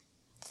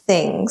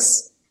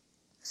things,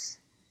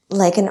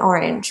 like an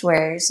orange,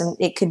 where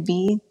it could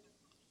be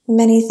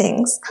many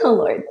things. Oh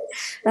Lord,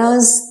 that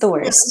was the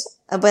worst,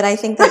 but I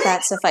think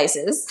that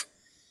suffices.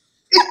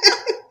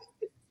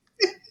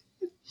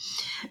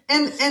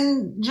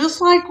 And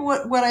just like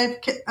what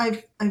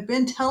I've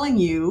been telling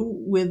you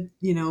with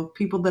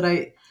people that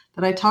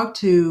I talk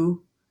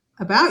to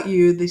about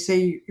you, they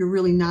say you're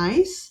really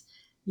nice.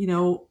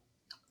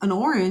 An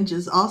orange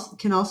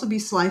can also be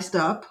sliced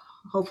up,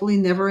 hopefully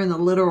never in a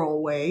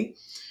literal way,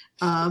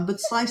 but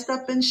sliced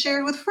up and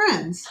shared with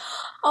friends.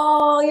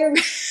 Oh,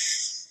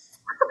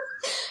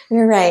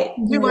 you're right.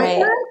 Do you You're like right.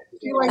 that?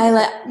 Do you like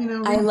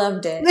I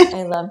loved it.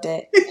 I loved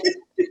it.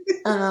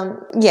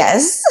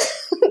 Yes,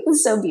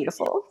 so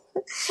beautiful.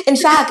 In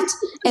fact,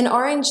 an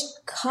orange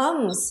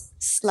comes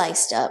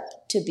sliced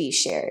up to be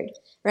shared,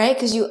 right?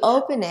 Because you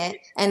open it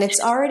and it's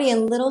already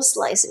in little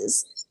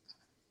slices.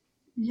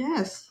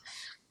 Yes.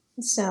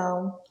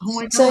 So, Oh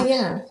my so gosh.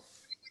 yeah.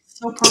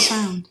 So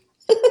profound.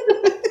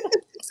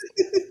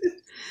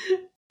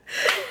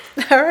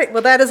 All right.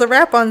 Well, that is a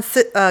wrap on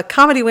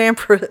Comedy Wham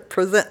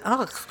present.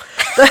 Oh,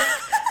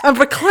 I'm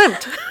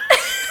verklempt.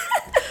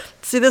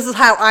 See, this is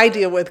how I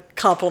deal with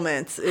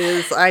compliments.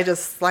 Is I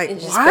just like,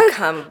 Just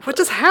what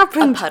just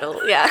happened? A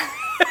puddle. Yeah.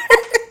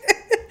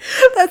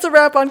 That's a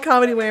wrap on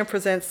Comedy Wham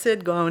presents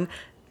Sid Goin.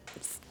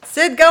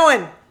 Sid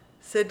Goin.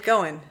 Sid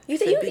Goin.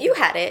 You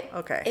had it.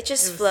 Okay. It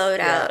just flowed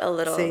out a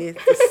little. See,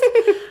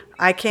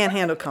 I can't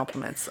handle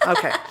compliments.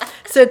 Okay.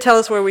 Sid, tell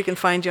us where we can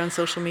find you on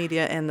social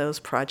media and those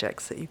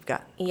projects that you've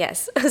got.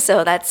 Yes.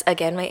 So that's,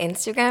 again, my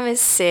Instagram is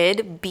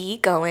Sid B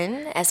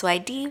Goin,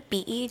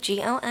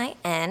 SYDBEGOIN.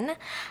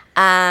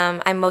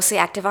 I'm mostly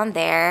active on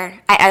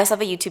there. I also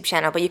have a YouTube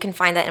channel, but you can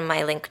find that in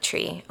my link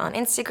tree on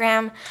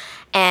Instagram.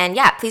 And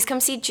yeah, please come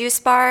see Juice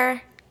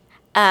Bar.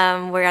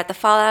 We're at the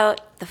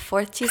Fallout the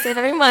fourth Tuesday of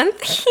every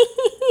month.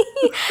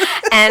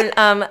 And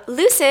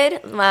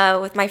Lucid,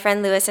 with my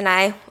friend Lewis and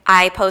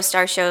I post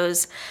our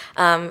shows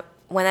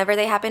whenever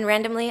they happen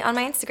randomly on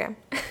my Instagram.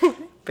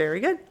 Very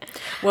good.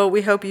 Well,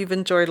 we hope you've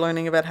enjoyed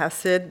learning about how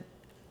Sid,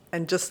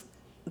 and just,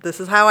 this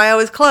is how I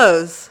always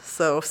close,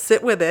 so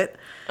sit with it.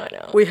 I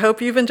know. We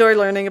hope you've enjoyed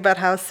learning about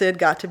how Sid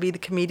got to be the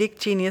comedic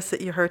genius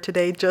that you heard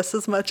today just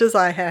as much as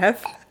I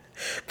have.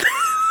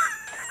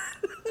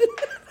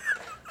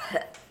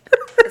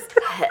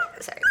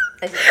 Sorry.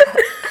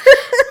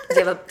 Do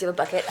you have a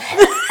bucket?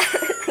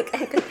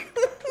 I'm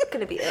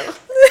gonna be ill.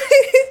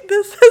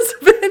 This has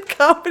been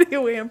Comedy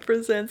Wham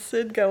presents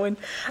Sid Goin.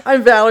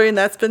 I'm Valerie, and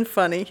that's been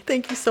funny.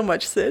 Thank you so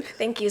much, Sid.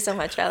 Thank you so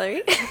much,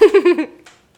 Valerie.